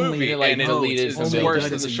into a whole movie. Like, and it's worse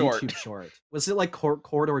than the short. Was it like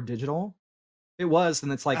Corridor Digital? It was,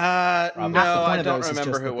 and it's like no, I don't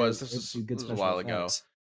remember who it was. This was a while ago.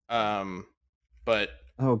 But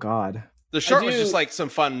oh god, the short was just like some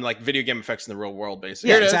fun like video game effects in the real world,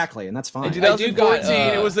 basically. Yeah, exactly, and that's fine. In 2014,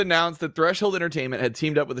 it was announced that Threshold Entertainment had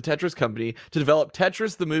teamed up with the Tetris company to develop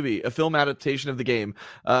Tetris the Movie, a film adaptation of the game.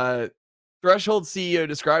 Threshold CEO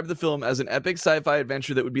described the film as an epic sci-fi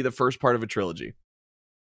adventure that would be the first part of a trilogy.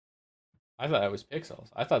 I thought that was Pixels.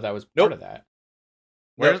 I thought that was part of that.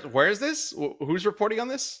 Where is this? Who's reporting on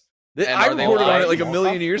this? I reported on it like a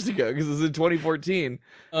million years ago because it was in 2014,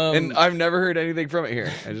 and I've never heard anything from it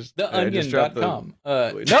here. I just TheOnion.com.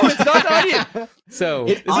 No, it's not The Onion. So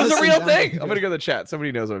this is a real thing. I'm gonna go to the chat.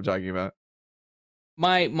 Somebody knows what I'm talking about.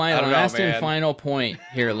 My last and final point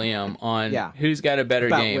here, Liam, on who's got a better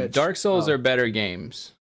game. Dark Souls are better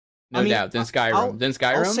games, no doubt, than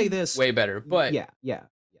Skyrim. I'll say this way better. But yeah.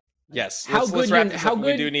 Yes. How good?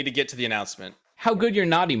 We do need to get to the announcement. How good your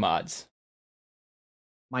naughty mods?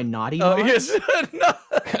 My naughty mods? Yes.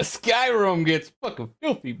 Skyrim gets fucking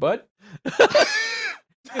filthy, bud.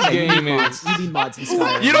 Game mods. You need mods in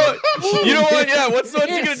Skyrim. You know what? Yeah, what's he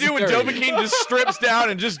gonna do when Dovahkiin just strips down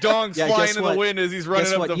and just dongs flying in the wind as he's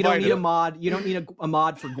running up the fight? You don't need a mod. You don't need a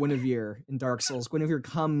mod for Guinevere in Dark Souls. Guinevere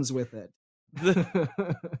comes with it.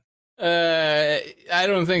 I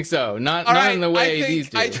don't think so. Not in the way these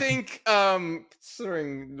do. I think,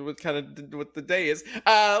 considering what the day is,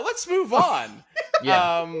 let's move on.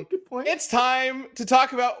 Good point. It's time to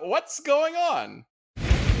talk about what's going on.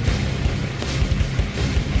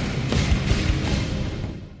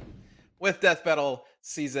 With Death Battle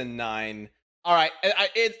Season 9. All right,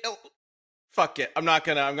 fuck it. I'm not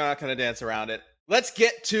gonna dance around it. Let's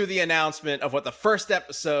get to the announcement of what the first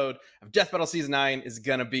episode of Death Battle Season 9 is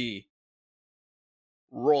gonna be.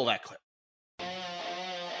 Roll that clip. Hey!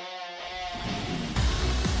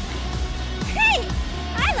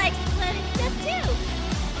 I like splitting stuff too!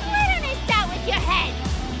 Why don't I start with your head?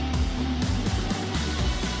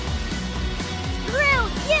 Screw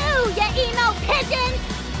you, you emo pigeons!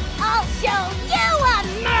 I'll show you a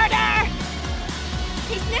murder!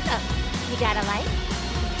 Hey, Snickle, you got a light?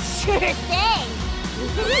 Sure thing!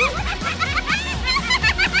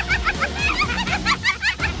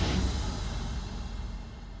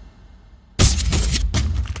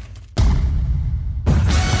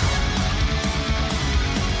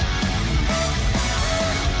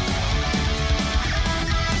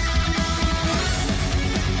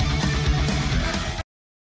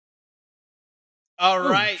 All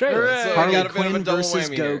right. So Harley Quinn versus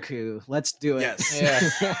Goku. Let's do it.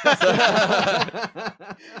 Yes.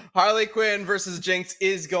 Harley Quinn versus Jinx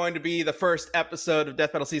is going to be the first episode of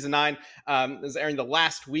Death Battle Season 9. This is airing the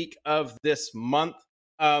last week of this month.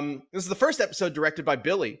 This is the first episode directed by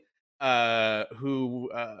Billy,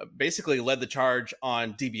 who basically led the charge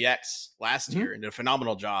on DBX last year and did a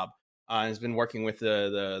phenomenal job. He's been working with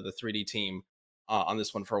the 3D team on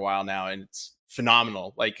this one for a while now, and it's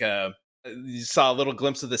phenomenal. Like, you saw a little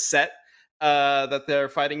glimpse of the set that they're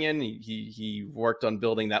fighting in. He worked on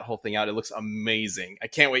building that whole thing out. It looks amazing. I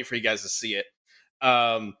can't wait for you guys to see it.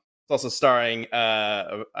 It's also starring,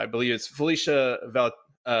 I believe it's Felicia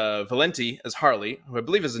Valenti as Harley, who I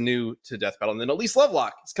believe is new to Death Battle, and then Elise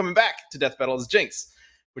Lovelock is coming back to Death Battle as Jinx,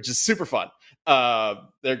 which is super fun.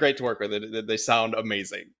 They're great to work with. They sound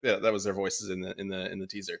amazing. Yeah, that was their voices in the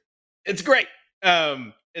teaser. It's great.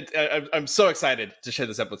 I'm so excited to share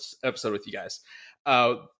this episode with you guys.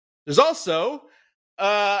 There's also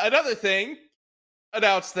another thing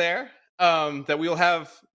announced there that we'll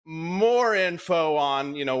have more info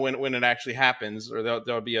on, when it actually happens, or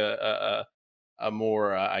there'll be a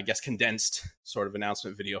more, I guess, condensed sort of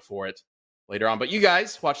announcement video for it later on. But you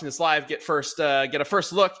guys watching this live get a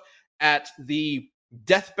first look at the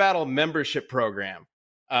Death Battle membership program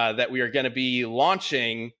that we are going to be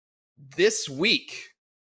launching this week,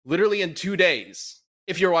 literally in 2 days.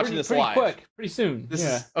 If you're watching this live, pretty soon. This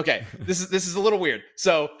is a little weird.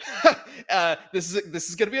 So this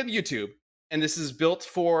is going to be on YouTube, and this is built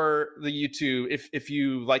for the YouTube. If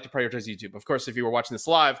you like to prioritize YouTube, of course. If you were watching this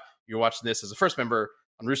live, you're watching this as a first member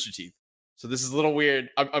on Rooster Teeth. So this is a little weird.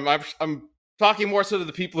 I'm talking more so to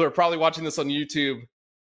the people who are probably watching this on YouTube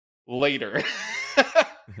later.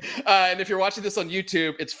 And if you're watching this on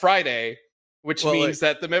YouTube, it's Friday, which means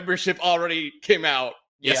that the membership already came out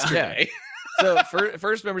yesterday. So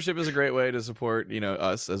first membership is a great way to support,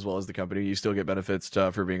 us as well as the company. You still get benefits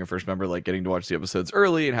for being a first member, like getting to watch the episodes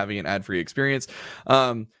early and having an ad-free experience.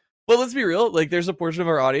 But let's be real, like there's a portion of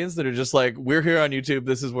our audience that are just like, we're here on YouTube,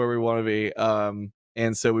 this is where we want to be.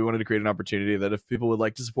 And so we wanted to create an opportunity that if people would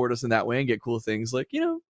like to support us in that way and get cool things like,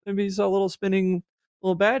 maybe you saw a little spinning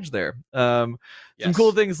little badge there. Some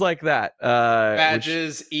cool things like that.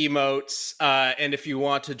 Badges, emotes, and if you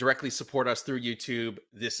want to directly support us through YouTube,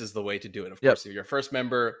 this is the way to do it. Of course, if you're a first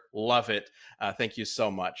member, love it. Thank you so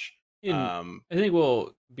much. I think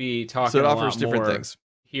we'll be talking so it a offers lot different more things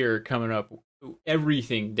here coming up.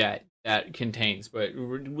 Everything that that contains. But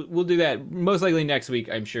we'll do that most likely next week.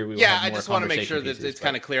 I'm sure we will. Yeah, have I more just want to make sure conversation that pieces, it's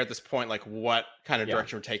kind of clear at this point, like what kind of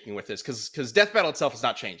direction we're taking with this, because Death Battle itself is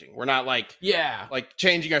not changing. We're not like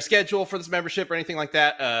changing our schedule for this membership or anything like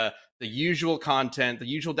that. The usual content, the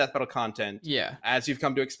usual Death Battle content, as you've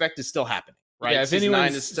come to expect, is still happening. Right? Yeah, if Season 9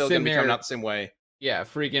 anyone's is still going to be coming out the same way. Yeah,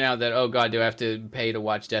 freaking out that, oh god, do I have to pay to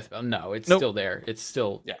watch Death Battle? No, it's still there. It's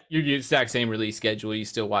still your exact same release schedule. You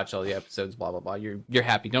still watch all the episodes, blah blah blah. You're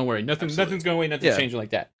happy. Don't worry. Nothing's going away, nothing's changing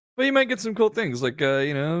like that. But you might get some cool things like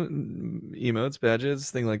emotes,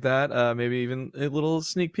 badges, thing like that. Maybe even little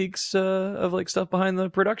sneak peeks of like stuff behind the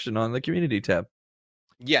production on the community tab.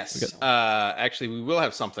 Yes. Actually, we will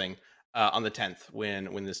have something on the 10th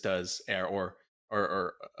when this does air or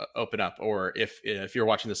open up, or if you're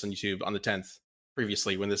watching this on YouTube on the 10th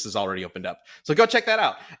previously when this is already opened up. So go check that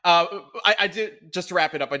out. I did, just to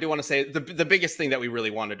wrap it up, I do want to say the biggest thing that we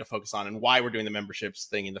really wanted to focus on and why we're doing the memberships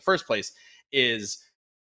thing in the first place is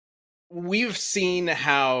we've seen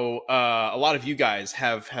how a lot of you guys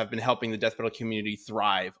have been helping the Death Battle community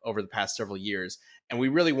thrive over the past several years. And we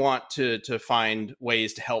really want to find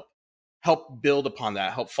ways to help build upon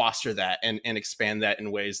that, help foster that, and expand that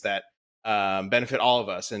in ways that benefit all of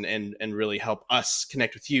us and really help us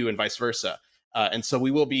connect with you and vice versa. And so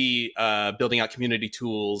we will be building out community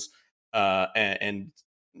tools and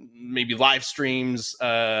maybe live streams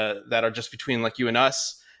that are just between like you and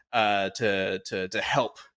us to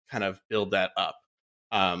help kind of build that up.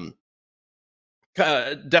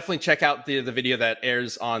 Definitely check out the video that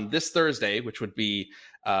airs on this Thursday, which would be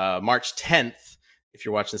March 10th if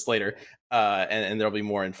you're watching this later, and there'll be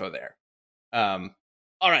more info there.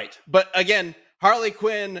 All right, but again, Harley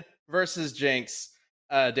Quinn versus Jinx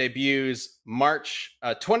debuts March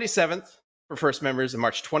 27th for first members and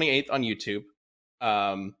March 28th on YouTube.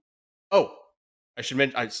 I should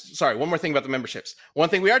mention, sorry, one more thing about the memberships. One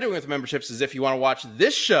thing we are doing with the memberships is if you want to watch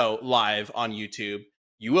this show live on YouTube,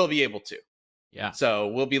 you will be able to. Yeah. So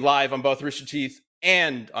we'll be live on both Rooster Teeth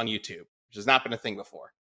and on YouTube, which has not been a thing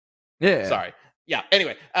before. Yeah. Sorry. Yeah.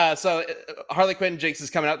 Anyway, so Harley Quinn and Jinx is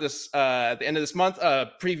coming out this at the end of this month.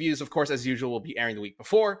 Previews, of course, as usual, will be airing the week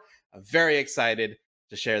before. I'm very excited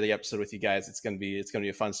to share the episode with you guys. It's gonna be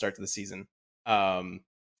a fun start to the season.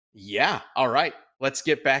 Yeah. All right. Let's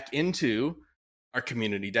get back into our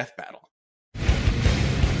community death battle.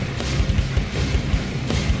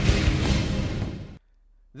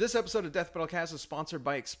 This episode of Death Battle Cast is sponsored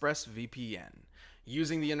by ExpressVPN.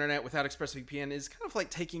 Using the internet without ExpressVPN is kind of like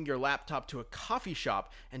taking your laptop to a coffee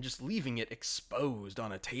shop and just leaving it exposed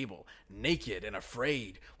on a table, naked and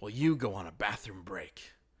afraid, while you go on a bathroom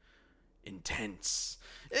break. Intense.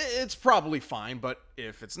 It's probably fine, but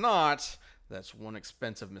if it's not, that's one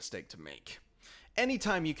expensive mistake to make.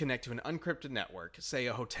 Anytime you connect to an unencrypted network, say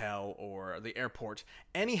a hotel or the airport,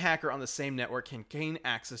 any hacker on the same network can gain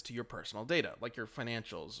access to your personal data, like your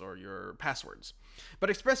financials or your passwords. But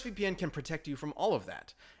ExpressVPN can protect you from all of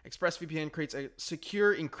that. ExpressVPN creates a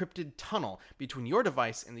secure encrypted tunnel between your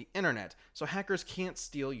device and the internet, so hackers can't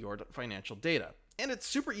steal your financial data. And it's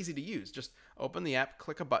super easy to use. Just open the app,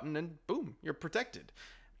 click a button, and boom, you're protected.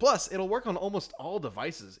 Plus, it'll work on almost all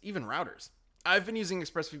devices, even routers. I've been using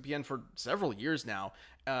ExpressVPN for several years now,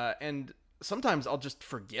 and sometimes I'll just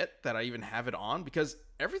forget that I even have it on because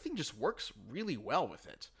everything just works really well with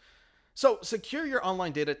it. So secure your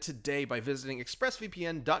online data today by visiting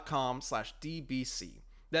expressvpn.com/dbc.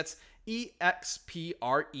 That's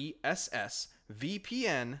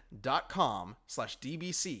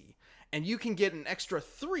expressvpn.com/dbc, and you can get an extra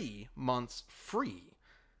 3 months free.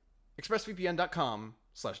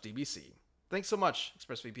 expressvpn.com/dbc. Thanks so much,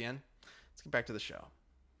 ExpressVPN. Let's get back to the show.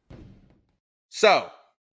 So,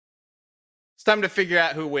 it's time to figure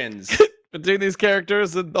out who wins. Between these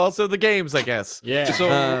characters and also the games, I guess. Yeah. So,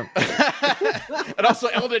 and also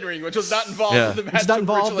Elden Ring, which was not involved in the match. It's not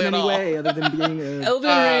involved in at any all. way other than being a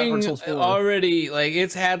Elden Ring Souls 4. already, like,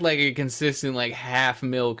 it's had like a consistent like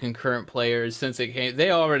 500,000 concurrent players since it came.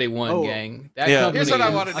 They already won, gang. That company, Here's what I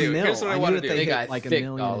want to A do. mil. Here's what I want to do. They hit got like thick $1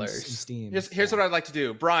 million dollars. in Steam. Here's what I'd like to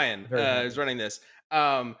do. Brian is running this.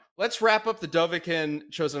 Let's wrap up the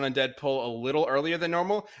Dovahkiin Chosen Undead poll a little earlier than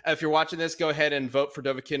normal. If you're watching this, go ahead and vote for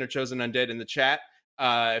Dovahkiin or Chosen Undead in the chat.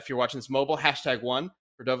 If you're watching this mobile, #1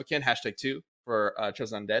 for Dovahkiin, #2 for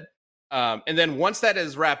Chosen Undead. And then once that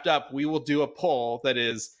is wrapped up, we will do a poll that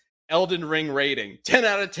is Elden Ring rating, 10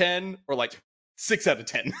 out of 10 or like 6 out of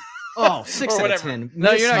 10. Oh, 6 Or out of whatever. 10.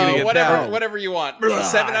 No, you're not gonna get that. Whatever you want.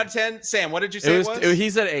 7 out of 10. Sam, what did you say it was?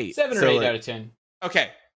 He said 8. 7 or 8 out of 10.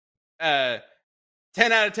 Okay.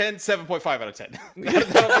 10 out of 10, 7.5 out of 10.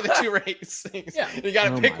 That'll be the 2 ratings. Yeah. You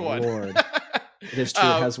got to pick my one. Lord. It is true.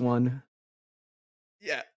 It has one.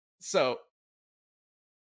 Yeah. So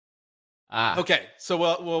Ah, okay, so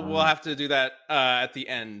we'll have to do that at the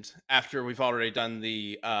end after we've already done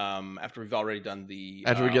the After we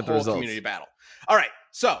get the whole results. community battle. All right,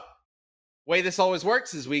 so way this always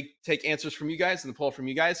works is we take answers from you guys and the poll from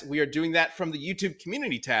you guys. We are doing that from the YouTube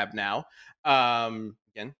community tab now.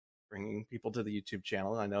 Again, bringing people to the YouTube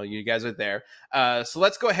channel. I know you guys are there. So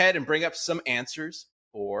let's go ahead and bring up some answers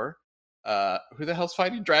for who the hell's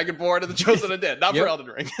fighting Dragonborn and the Chosen Undead? Not for Yep. Elden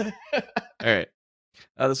Ring. All right.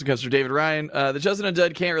 This one comes from David Ryan. The Chosen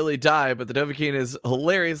Undead can't really die, but the Dovahkiin is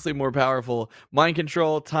hilariously more powerful. Mind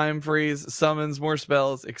control, time freeze, summons more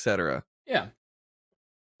spells, etc. yeah.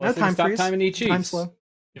 No Plus, they time stop freeze. time and eat cheese. Time slow.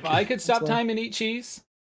 If I could stop Slow. time and eat cheese,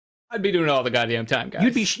 I'd be doing all the goddamn time, guys.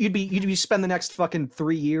 You'd be spend the next fucking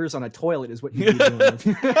 3 years on a toilet is what you'd be doing.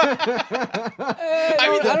 I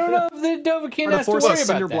don't know if the Dovahkiin Or to has to force a worry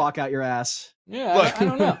cinder about that. block out your ass. Yeah, Look, I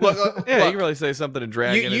don't know. Look, Yeah, look, you can really say something in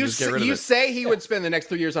Dragon and just get rid of you it. say he would spend the next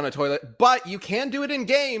 3 years on a toilet, but you can do it in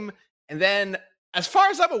game. And then, as far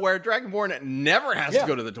as I'm aware, Dragonborn never has Yeah. to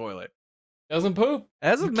go to the toilet. Doesn't poop.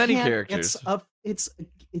 As with You many can't- characters.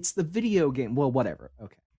 It's the video game. Well, whatever.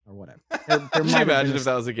 Okay, or whatever. Could you imagine if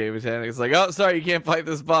that was a game mechanic? It's like, oh, sorry, you can't fight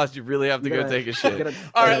this boss. You really have to go take a shit.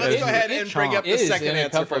 All right, Yeah, let's it- go ahead and bring up the is second in a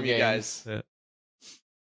answer couple from you games. guys.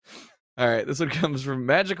 All right, this one comes from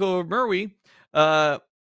Magical Merwy.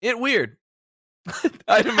 It weird.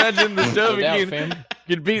 I'd imagine the No doubt, Dovahkiin fam.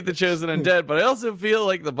 could beat the Chosen Undead, but I also feel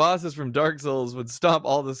like the bosses from Dark Souls would stomp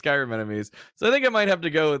all the Skyrim enemies. So I think I might have to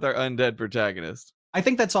go with our undead protagonist. I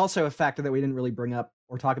think that's also a factor that we didn't really bring up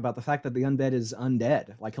or talk about. The fact that the undead is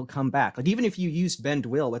undead, like he'll come back. Like even if you use Bend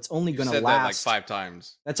Will, that's only You going to said that like last. 5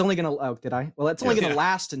 times. That's only going to. Oh, did I? Well, that's only Yeah. going to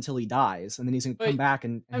last until he dies, and then he's going to But, come back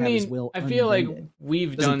and I have his mean, will. I feel like unbended.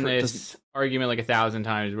 we've Doesn't done per- this argument like 1,000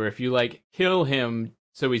 times where if you like kill him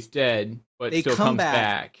so he's dead, but They still come comes back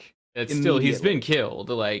back, that's still he's immediately. been killed.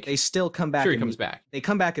 Like they still come back. sure he comes back. They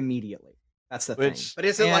come back immediately. That's the Which- thing. But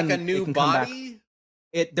is it like a And new it can come back- body?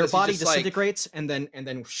 Their Does he body just, like- disintegrates and then Yeah,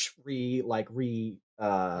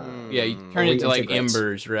 you turn Or into like reintegrates.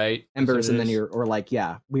 embers, right? That's embers, what and it then is. you're or like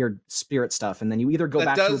weird spirit stuff, and then you either go That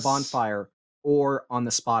back to a does- bonfire or on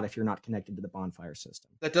the spot if you're not connected to the bonfire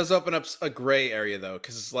system. That does open up a gray area though,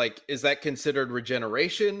 because like, is that considered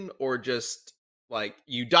regeneration or just like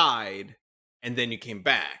you died and then you came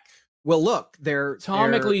back? Well, look, they're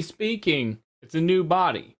Atomically speaking, it's a new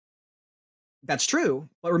body. that's true,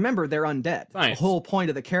 but remember they're undead. Science. The whole point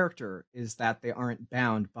of the character is that they aren't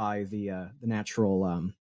bound by the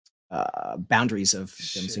natural boundaries of them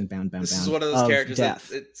Shit. saying bound. This is one of those of characters that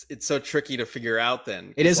death. it's so tricky to figure out.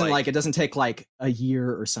 Then It It's isn't like it doesn't take like a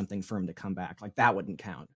year or something for him to come back. Like that wouldn't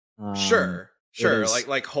count. Sure, it sure. is-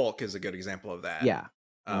 Like Hulk is a good example of that. Yeah.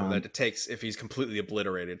 That it takes, if he's completely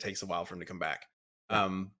obliterated, it takes a while for him to come back.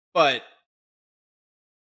 But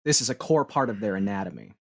This is a core part of their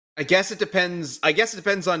anatomy. I guess it depends. I guess it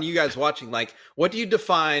depends on you guys watching. Like, what do you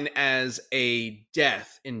define as a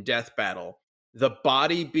death in Death Battle? The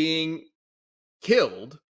body being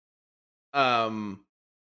killed,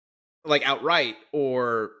 like outright,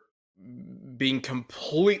 or being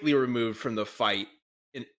completely removed from the fight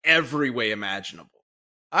in every way imaginable.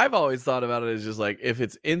 I've always thought about it as just like if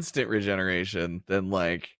it's instant regeneration, then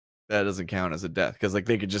like that doesn't count as a death because like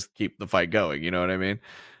they could just keep the fight going. You know what I mean?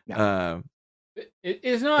 Yeah.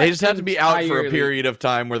 It's not. They just have to be out for a entirely- period of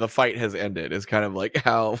time where the fight has ended. Is kind of like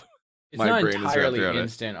how It's my not brain is wrapped entirely around it.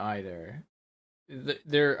 instant either.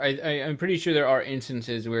 I'm pretty sure there are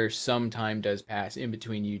instances where some time does pass in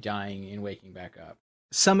between you dying and waking back up.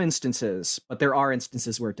 Some instances, but there are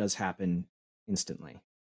instances where it does happen instantly.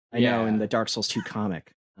 I know in Yeah. the Dark Souls 2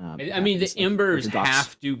 comic. I mean, the happens, like, embers the drops.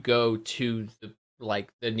 have to go to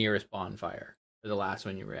the nearest bonfire, or the last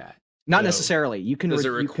one you were at. Not so- necessarily. You can. Does it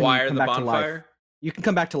you can require come the back to life. bonfire? You can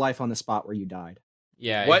come back to life on the spot where you died.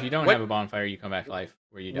 Yeah, What- if you don't what- have a bonfire, you come back to life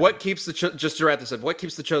where you died. What keeps the just to wrap this up? What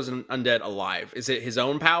keeps the chosen undead alive? Is it his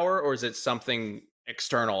own power, or is it something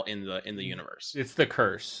external in the universe? It's the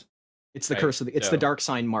curse. It's the Right, curse of the. It's so- the dark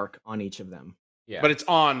sign mark on each of them. Yeah, But it's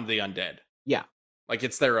on the undead. Yeah. Like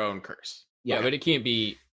it's their own curse. yeah, okay. but it can't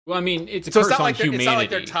be. Well, I mean, it's a So curse it's not on like humanity. it's not like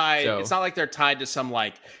they're tied. so- It's not like they're tied to some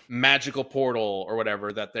like magical portal or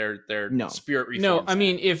whatever that their No. spirit reforms. No, I at.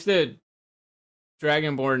 mean, if the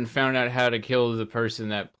Dragonborn found out how to kill the person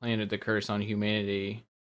that planted the curse on humanity,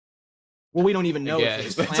 Well, we don't even know if guess.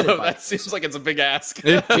 it's So planted by. that seems like it's a big ask.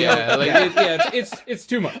 yeah, like Yeah. it's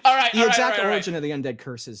too much. all right. The all right, exact all right. origin of the undead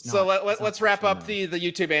curse is not. So is not let's wrap up actually known. the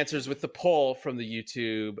YouTube answers with the poll from the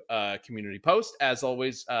YouTube community post. As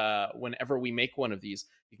always, whenever we make one of these,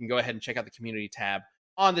 you can go ahead and check out the community tab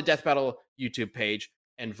on the Death Battle YouTube page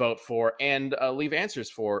and vote for, and leave answers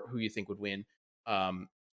for who you think would win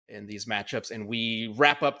in these matchups. And we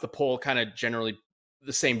wrap up the poll kind of generally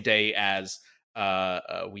the same day as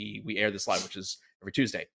we air this live, which is every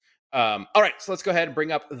Tuesday. All right, so let's go ahead and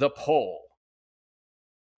bring up the poll.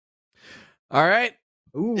 All right.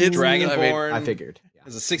 Ooh, It's Dragonborn. I figured. Yeah.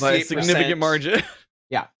 Is a By a 68% significant margin.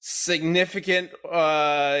 significant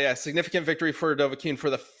victory for Dovahkiin for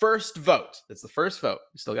the first vote. That's the first vote.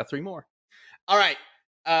 We still got 3 more. All right,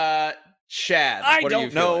 Chad, I what are you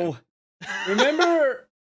don't know. Remember,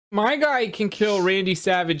 my guy can kill Randy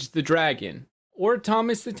Savage the Dragon or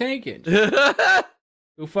Thomas the Tankin.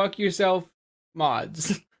 Go fuck yourself,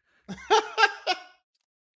 mods.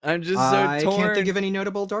 I'm just I so torn. can't think of any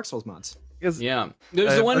notable Dark Souls mods. Yeah,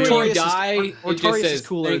 there's the one where you Artorias is- die. It Artorias just is says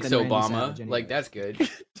cooler thanks, than Randy Obama. Savage anyway. Like that's good.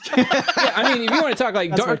 Yeah, I mean, if you want to talk like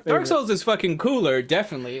That's my Dark favorite. Souls is fucking cooler,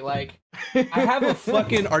 definitely. Like, I have a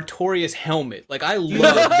fucking Artorias helmet. Like, I love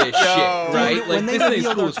this shit, Yo. right? Dude, Like, when they this thing's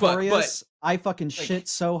revealed cool as fuck. But Artorias, I fucking shit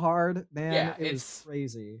so hard, man. Yeah, it was it's-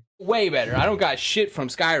 crazy. way better. I don't got shit from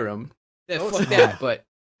Skyrim. Oh, Fuck it's that. not. But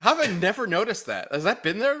How have I never noticed that? Has that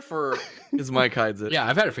been there for? Because Mike hides it. yeah,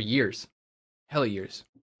 I've had it for years. Hella years.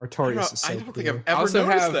 Artorias is so I don't think cool. I've I ever also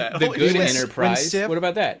noticed have that. the Holy Good shit. Enterprise. Stiff- What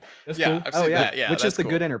about that? That's Yeah, cool. I've Oh seen yeah, that. Yeah, which that's is the cool.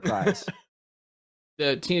 Good Enterprise?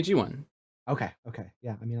 The TNG one. Okay,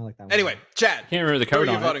 yeah. I mean, I like that one. Anyway, Chad, Can't remember the who are code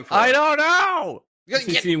you on voting it. for? I don't know.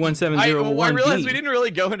 CC I 17001. realized we didn't really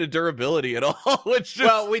go into durability at all, which just...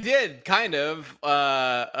 Well, we did kind of.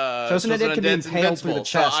 Chosen Undead can be Undead's impaled through the invincible,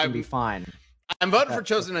 chest so and be fine. I'm voting for That-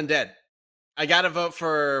 Chosen Undead. I gotta vote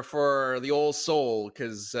for the old soul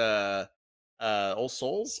because old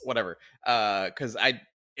souls, whatever. Because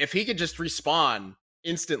if he could just respawn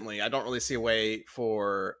instantly, I don't really see a way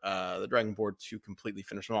for the Dragonborn to completely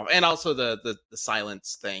finish him off. And also the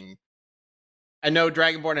silence thing. I know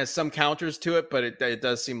Dragonborn has some counters to it, but it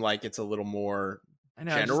does seem like it's a little more I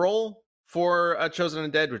know, I just- general for Chosen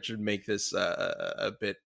Undead, which would make this a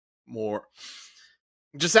bit more.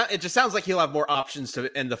 It just sounds like he'll have more options to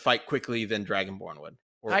end the fight quickly than Dragonborn would,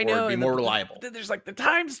 or, I know, or be and more the- reliable. Then there's like the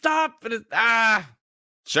time stop, and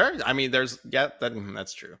Sure, I mean, that's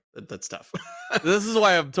true. That's tough. this is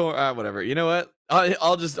why I'm torn. Whatever. You know what?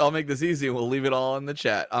 I'll make this easy, and we'll leave it all in the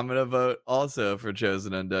chat. I'm gonna vote also for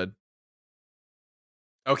Chosen Undead.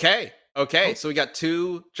 Okay, so we got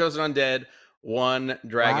 2 Chosen Undead, 1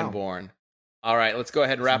 Dragonborn. All right, let's go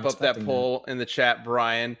ahead and wrap Wasn't up that expecting poll in the chat,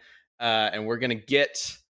 Brian, and we're gonna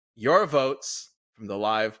get your votes from the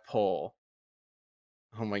live poll.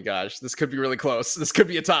 Oh my gosh, this could be really close. This could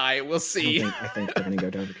be a tie. We'll see. I think they're gonna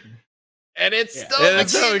go Dovahkiin. And it's Yeah. still And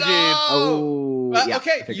it's Dovahkiin. Dovahkiin. Oh, yeah, I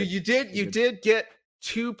okay, figured. you did get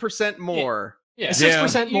 2% more. Yeah.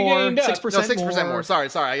 6% You more. gained up. 6% No, 6% more. Sorry,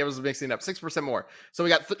 I was mixing it up. 6% more. So we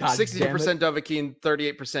got God damn 62% Dovahkiin,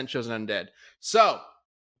 38% Chosen Undead. So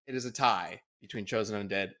it is a tie between Chosen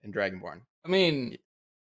Undead and Dragonborn. I mean,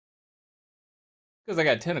 because I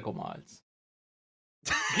got tentacle mods.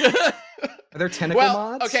 Are there tentacle Well,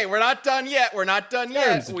 mods? okay, we're not done yet. We have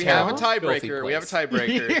a terrible, tiebreaker. We have a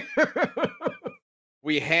tiebreaker. tiebreaker.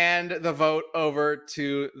 We hand the vote over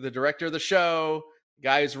to the director of the show,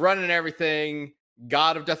 guy who's running everything,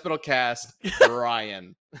 God of Death Metal Cast,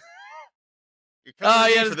 Ryan. You're coming Oh, to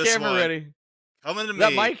me yeah, for this this camera one. ready. Coming to Is me.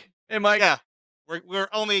 that Mike? Hey, Mike. Yeah, we're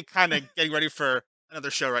only kind of getting ready for another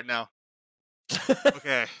show right now.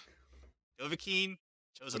 Okay, Dovahkiin, What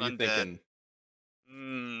Chosen are you Undead. thinking?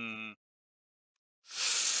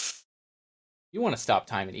 You want to stop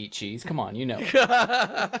time and eat cheese? Come on, you know.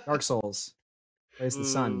 Dark Souls. There's the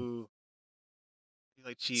sun. Ooh. You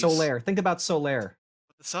like cheese? Solaire. Think about Solaire.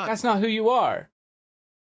 But the sun. That's not who you are.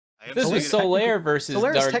 I am This saying was it. Solaire versus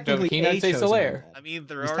Solaire is Dark technically Dovahkiin. a I'd say chosen Solaire. undead. I mean,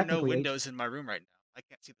 there He's are no technically a- windows in my room right now. I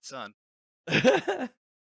can't see the sun.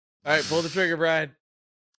 All right, pull the trigger, Brian.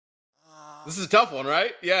 This is a tough one,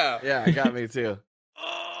 right? Yeah. Yeah, it got me too.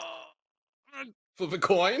 Flip a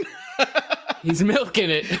coin. He's milking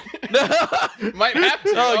it. Might have to.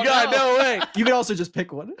 Oh God, no way. You could also just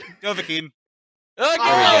pick one. Dovahkiin. Okay.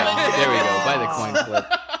 There we go. By the coin flip.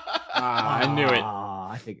 Ah, I knew it.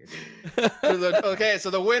 I figured. Okay, so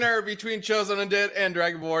the winner between Chosen Undead and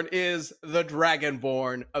Dragonborn is the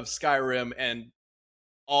Dragonborn of Skyrim and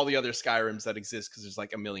all the other Skyrims that exist, because there's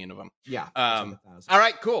like a million of them. Yeah. All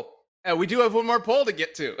right, cool. We do have one more poll to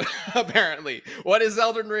get to, apparently. What is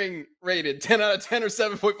Elden Ring rated? 10 out of 10 or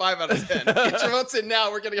 7.5 out of 10? Get your votes in now.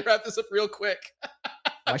 We're going to wrap this up real quick.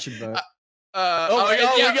 I should vote. Oh my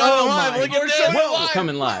God, yeah, we got it oh live. my Look at We're this. showing it It's live.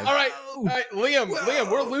 coming live. All right,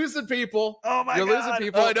 Liam, we're losing people. Oh my You're God. losing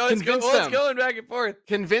people. Oh, no, it's Convince them. going back and forth.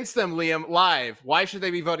 Convince them, Liam, live. Why should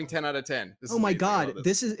they be voting 10 out of 10? This Oh is my amazing, god, all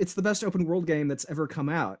it's the best open world game that's ever come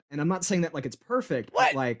out. And I'm not saying that like it's perfect, What?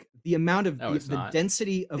 but like the amount of No, it's the not.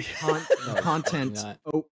 density of No, it's content, not.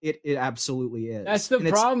 oh it absolutely is. That's the And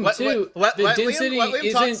it's- problem too. Let the Liam density talk,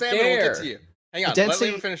 isn't Sam, and we'll there. get to you. Hang The on,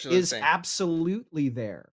 density let Liam finish this is thing. absolutely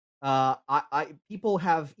there. I people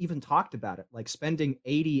have even talked about it, like spending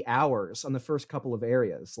 80 hours on the first couple of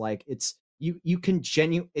areas. Like it's you can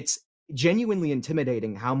it's genuinely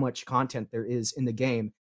intimidating how much content there is in the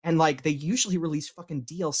game. And like they usually release fucking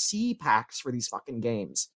DLC packs for these fucking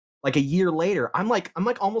games. Like a year later, I'm like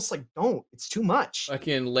almost like, don't, it's too much.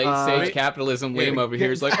 Fucking late Uh, stage capitalism. yeah, Liam over yeah.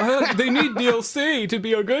 here is like, they need DLC to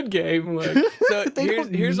be a good game. Like, So They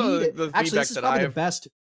don't here's all need it. the Actually, feedback this is that probably the I've best.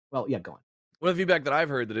 Well, yeah, go on. one of the feedback that I've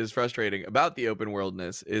heard that is frustrating about the open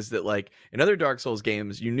worldness is that like in other Dark Souls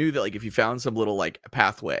games, you knew that like if you found some little like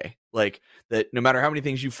pathway, like that no matter how many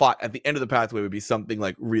things you fought at the end of the pathway would be something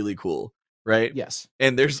like really cool, right? Yes.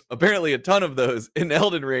 And there's apparently a ton of those in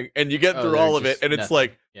Elden Ring, and you get Oh, through they're all of it, just and it's nothing.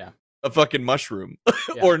 like Yeah. a fucking mushroom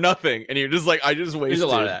Yeah. or nothing, and you're just like, I just wasted There's a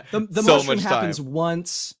lot of that. The so mushroom much happens time.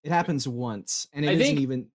 once. It happens once, and it I isn't think-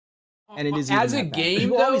 even. And it is as a even that bad. game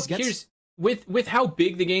People though. always get Here's with how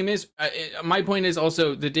big the game is. My point is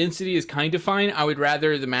also the density is kind of fine. I would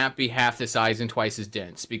rather the map be half the size and twice as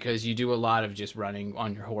dense because you do a lot of just running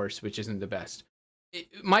on your horse, which isn't the best.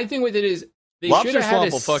 My thing with it is they should Lobster have had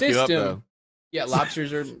Swamp a will fuck you up system. though. Yeah,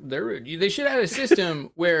 lobsters are they're rude. They should have had a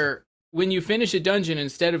system where when you finish a dungeon,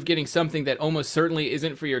 instead of getting something that almost certainly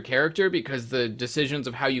isn't for your character because the decisions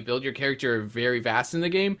of how you build your character are very vast in the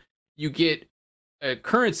game, you get a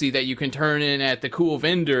currency that you can turn in at the cool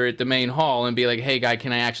vendor at the main hall and be like, hey guy,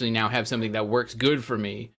 can I actually now have something that works good for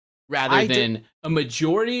me? Rather than a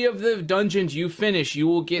majority of the dungeons you finish, you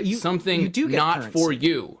will get something you do get not for currency.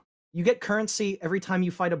 you. You get currency every time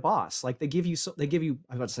you fight a boss. Like they give you I was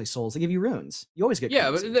about to say souls. They give you runes. You always get Yeah,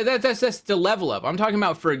 currency. but that's the level up. I'm talking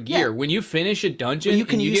about for gear. Yeah. When you finish a dungeon, Well, you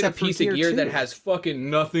can and you use get a that for piece of gear, gear that too. has fucking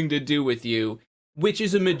nothing to do with you, which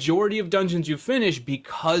is a majority of dungeons you finish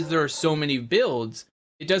because there are so many builds.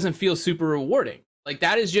 It doesn't feel super rewarding. Like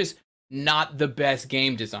that is just not the best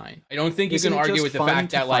game design. I don't think Isn't you it can argue just with the fun fact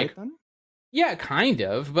to that like fight them? yeah, kind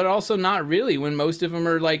of, but also not really when most of them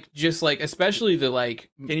are like just like especially the like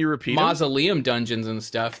Can you repeat 'em? mausoleum dungeons and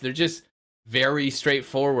stuff. They're just very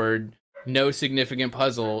straightforward, no significant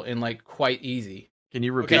puzzle, and like quite easy. Can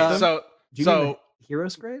you repeat Okay, them? so Do you mean so the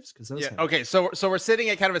heroes' graves? Because those. yeah, have- okay, so we're sitting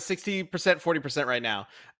at kind of a 60%, 40% right now.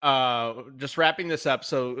 Just wrapping this up.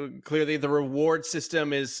 So clearly the reward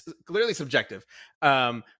system is clearly subjective.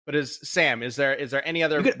 But is there any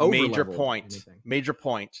other You get major overleveled, point anything.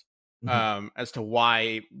 Mhm. as to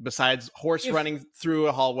why besides horse If- running through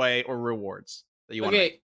a hallway or rewards that you want?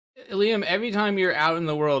 Okay, Liam, every time you're out in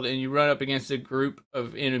the world and you run up against a group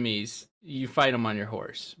of enemies, you fight them on your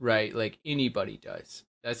horse, right? Like anybody does.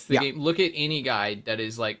 That's the Yeah. game. Look at any guide that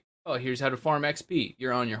is like, oh, here's how to farm XP.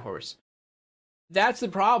 You're on your horse. That's the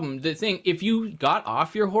problem. The thing, if you got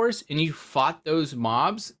off your horse and you fought those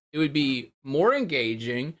mobs, it would be more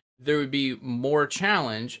engaging, there would be more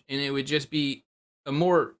challenge, and it would just be a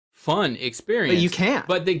more fun experience. But you can't.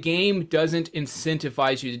 But the game doesn't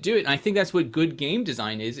incentivize you to do it. And I think that's what good game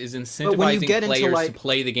design is when you incentivizing get into, players like- to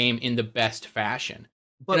play the game in the best fashion.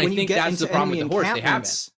 But and I when you think get that's into the problem enemy with the horse. They haven't.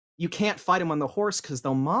 encampments, you can't fight them on the horse because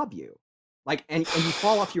they'll mob you. Like and you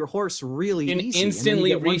fall off your horse really And easy. and then you instantly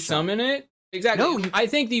get one-shot. resummon it? Exactly. No, you- I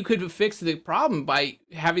think that you could fix the problem by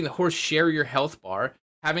having the horse share your health bar,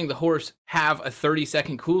 having the horse have a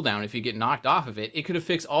 30-second cooldown if you get knocked off of it. It could have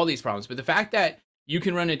fixed all these problems. But the fact that you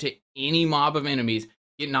can run into any mob of enemies,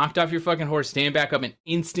 get knocked off your fucking horse, stand back up, and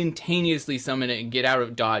instantaneously summon it and get out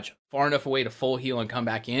of dodge far enough away to full heal and come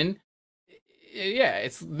back in. Yeah,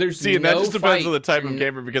 there's See, and no that just depends fight on the type of and-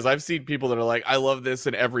 gamer because I've seen people that are like, I love this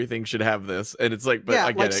and everything should have this, and it's like, but yeah,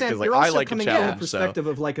 I get like it Sam, because like you're I also like a coming from the challenge. So perspective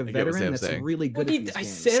of like a I get what veteran Sam's that's saying. really Well, good at these I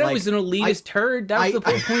games. said I Like, was an elitist turd. That's I- the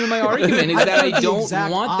whole point of my argument is that I the don't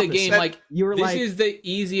exact want the game opposite. like you were this like, is the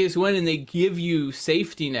easiest one, and they give you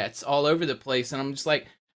safety nets all over the place, and I'm just like,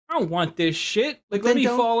 I don't want this shit. Like, let then me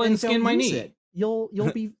don't- fall then and skin don't my use knee. it. You'll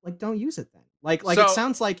be like, don't use it then. Like So, it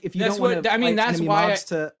sounds like if you that's don't want what- to, I mean, that's enemy why mobs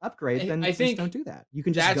to upgrade, then I just think don't do that. You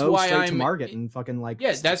can just that's go why straight to I'm- Margit and fucking like.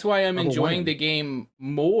 Yeah, that's why I'm level enjoying one. the game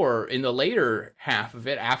more in the later half of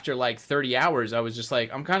it. After like 30 hours, I was just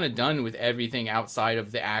like, I'm kind of done with everything outside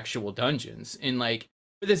of the actual dungeons. And like,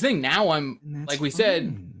 but this thing now, I'm And that's like we said,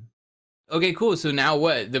 fine. okay, cool. So now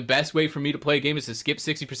what? The best way for me to play a game is to skip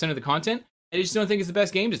 60% of the content? I just don't think it's the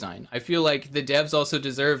best game design. I feel like the devs also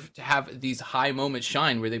deserve to have these high moments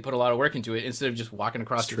shine where they put a lot of work into it instead of just walking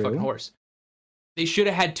across It's your fucking true. horse. They should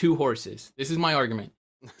have had 2 horses. This is my argument.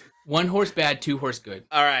 1 horse bad, 2 horse good.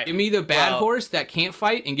 All right. Give me the bad Well- horse that can't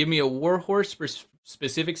fight, and give me a war horse for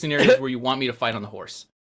specific scenarios where you want me to fight on the horse.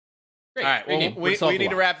 Great. All right. Great Well, game. Would've solved we a need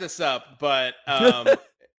to lot. wrap this up, but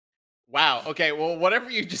wow. Okay. Well, whatever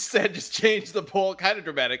you just said just changed the poll kind of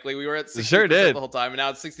dramatically. We were at 60% sure did. the whole time, and now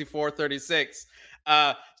it's 64-36.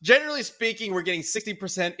 Generally speaking, we're getting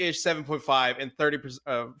 60% ish 7.5 and 30%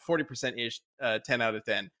 40% ish 10 out of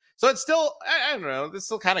 10. So it's still I don't know. It's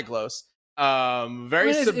still kind of close.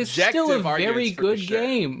 Very subjective. It's still a very arguments for good sure.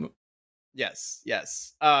 game. Yes.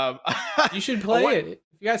 You should play it.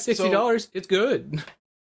 If you got $60, it's good.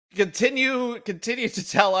 Continue to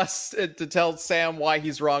tell us to tell Sam why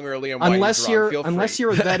he's wrong early and why Unless he's wrong. you're Feel unless free.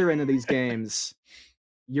 you're a veteran of these games,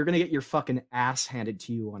 you're gonna get your fucking ass handed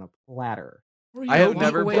to you on a platter. I have Go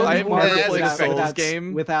never beat- played- go I beat have Margit never played a without- Souls without-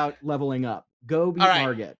 game. without leveling up. Go beat All right.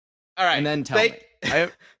 Margit, All right, and then tell me.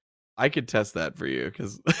 I could test that for you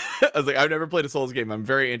because I was like, I've never played a Souls game. I'm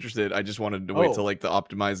very interested. I just wanted to wait Oh. till like the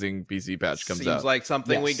optimizing PC patch comes Seems out. like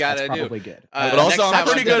something we Yes, gotta that's do. probably good. But Next also, I'm time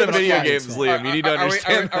pretty on good at Difficult video Cast- games, Liam. You need to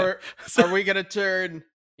understand that. Are we gonna turn?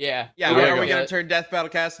 Yeah. Yeah, There are we we go. gonna turn Death Battle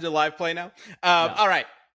Cast into live play now? All right.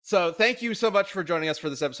 So thank you so much for joining us for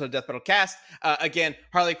this episode of Death Battle Cast. Again,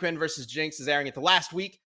 Harley Quinn versus Jinx is airing at the last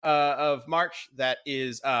week of March. That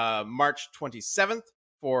is March 27th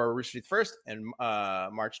for Rooster Teeth First and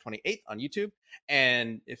March 28th on YouTube.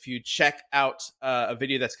 And if you check out a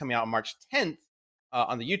video that's coming out on March 10th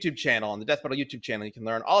on the YouTube channel, on the Death Battle YouTube channel, you can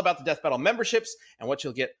learn all about the Death Battle memberships and what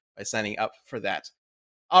you'll get by signing up for that.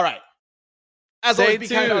 All right. As Stay always, be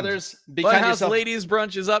kind to tuned. others. Be kind to Funhouse yourself. Ladies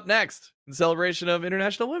Brunch is up next in celebration of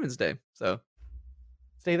International Women's Day. So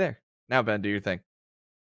stay there. Now, Ben, do your thing.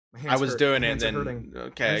 My I hands was hurt. doing My it, hands and are then hurting.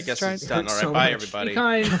 okay, I Just guess try- it's it done. hurts All right, so bye much. everybody. Be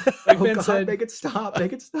kind. Like Oh Ben God, said. make it stop!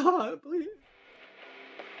 Make it stop, please.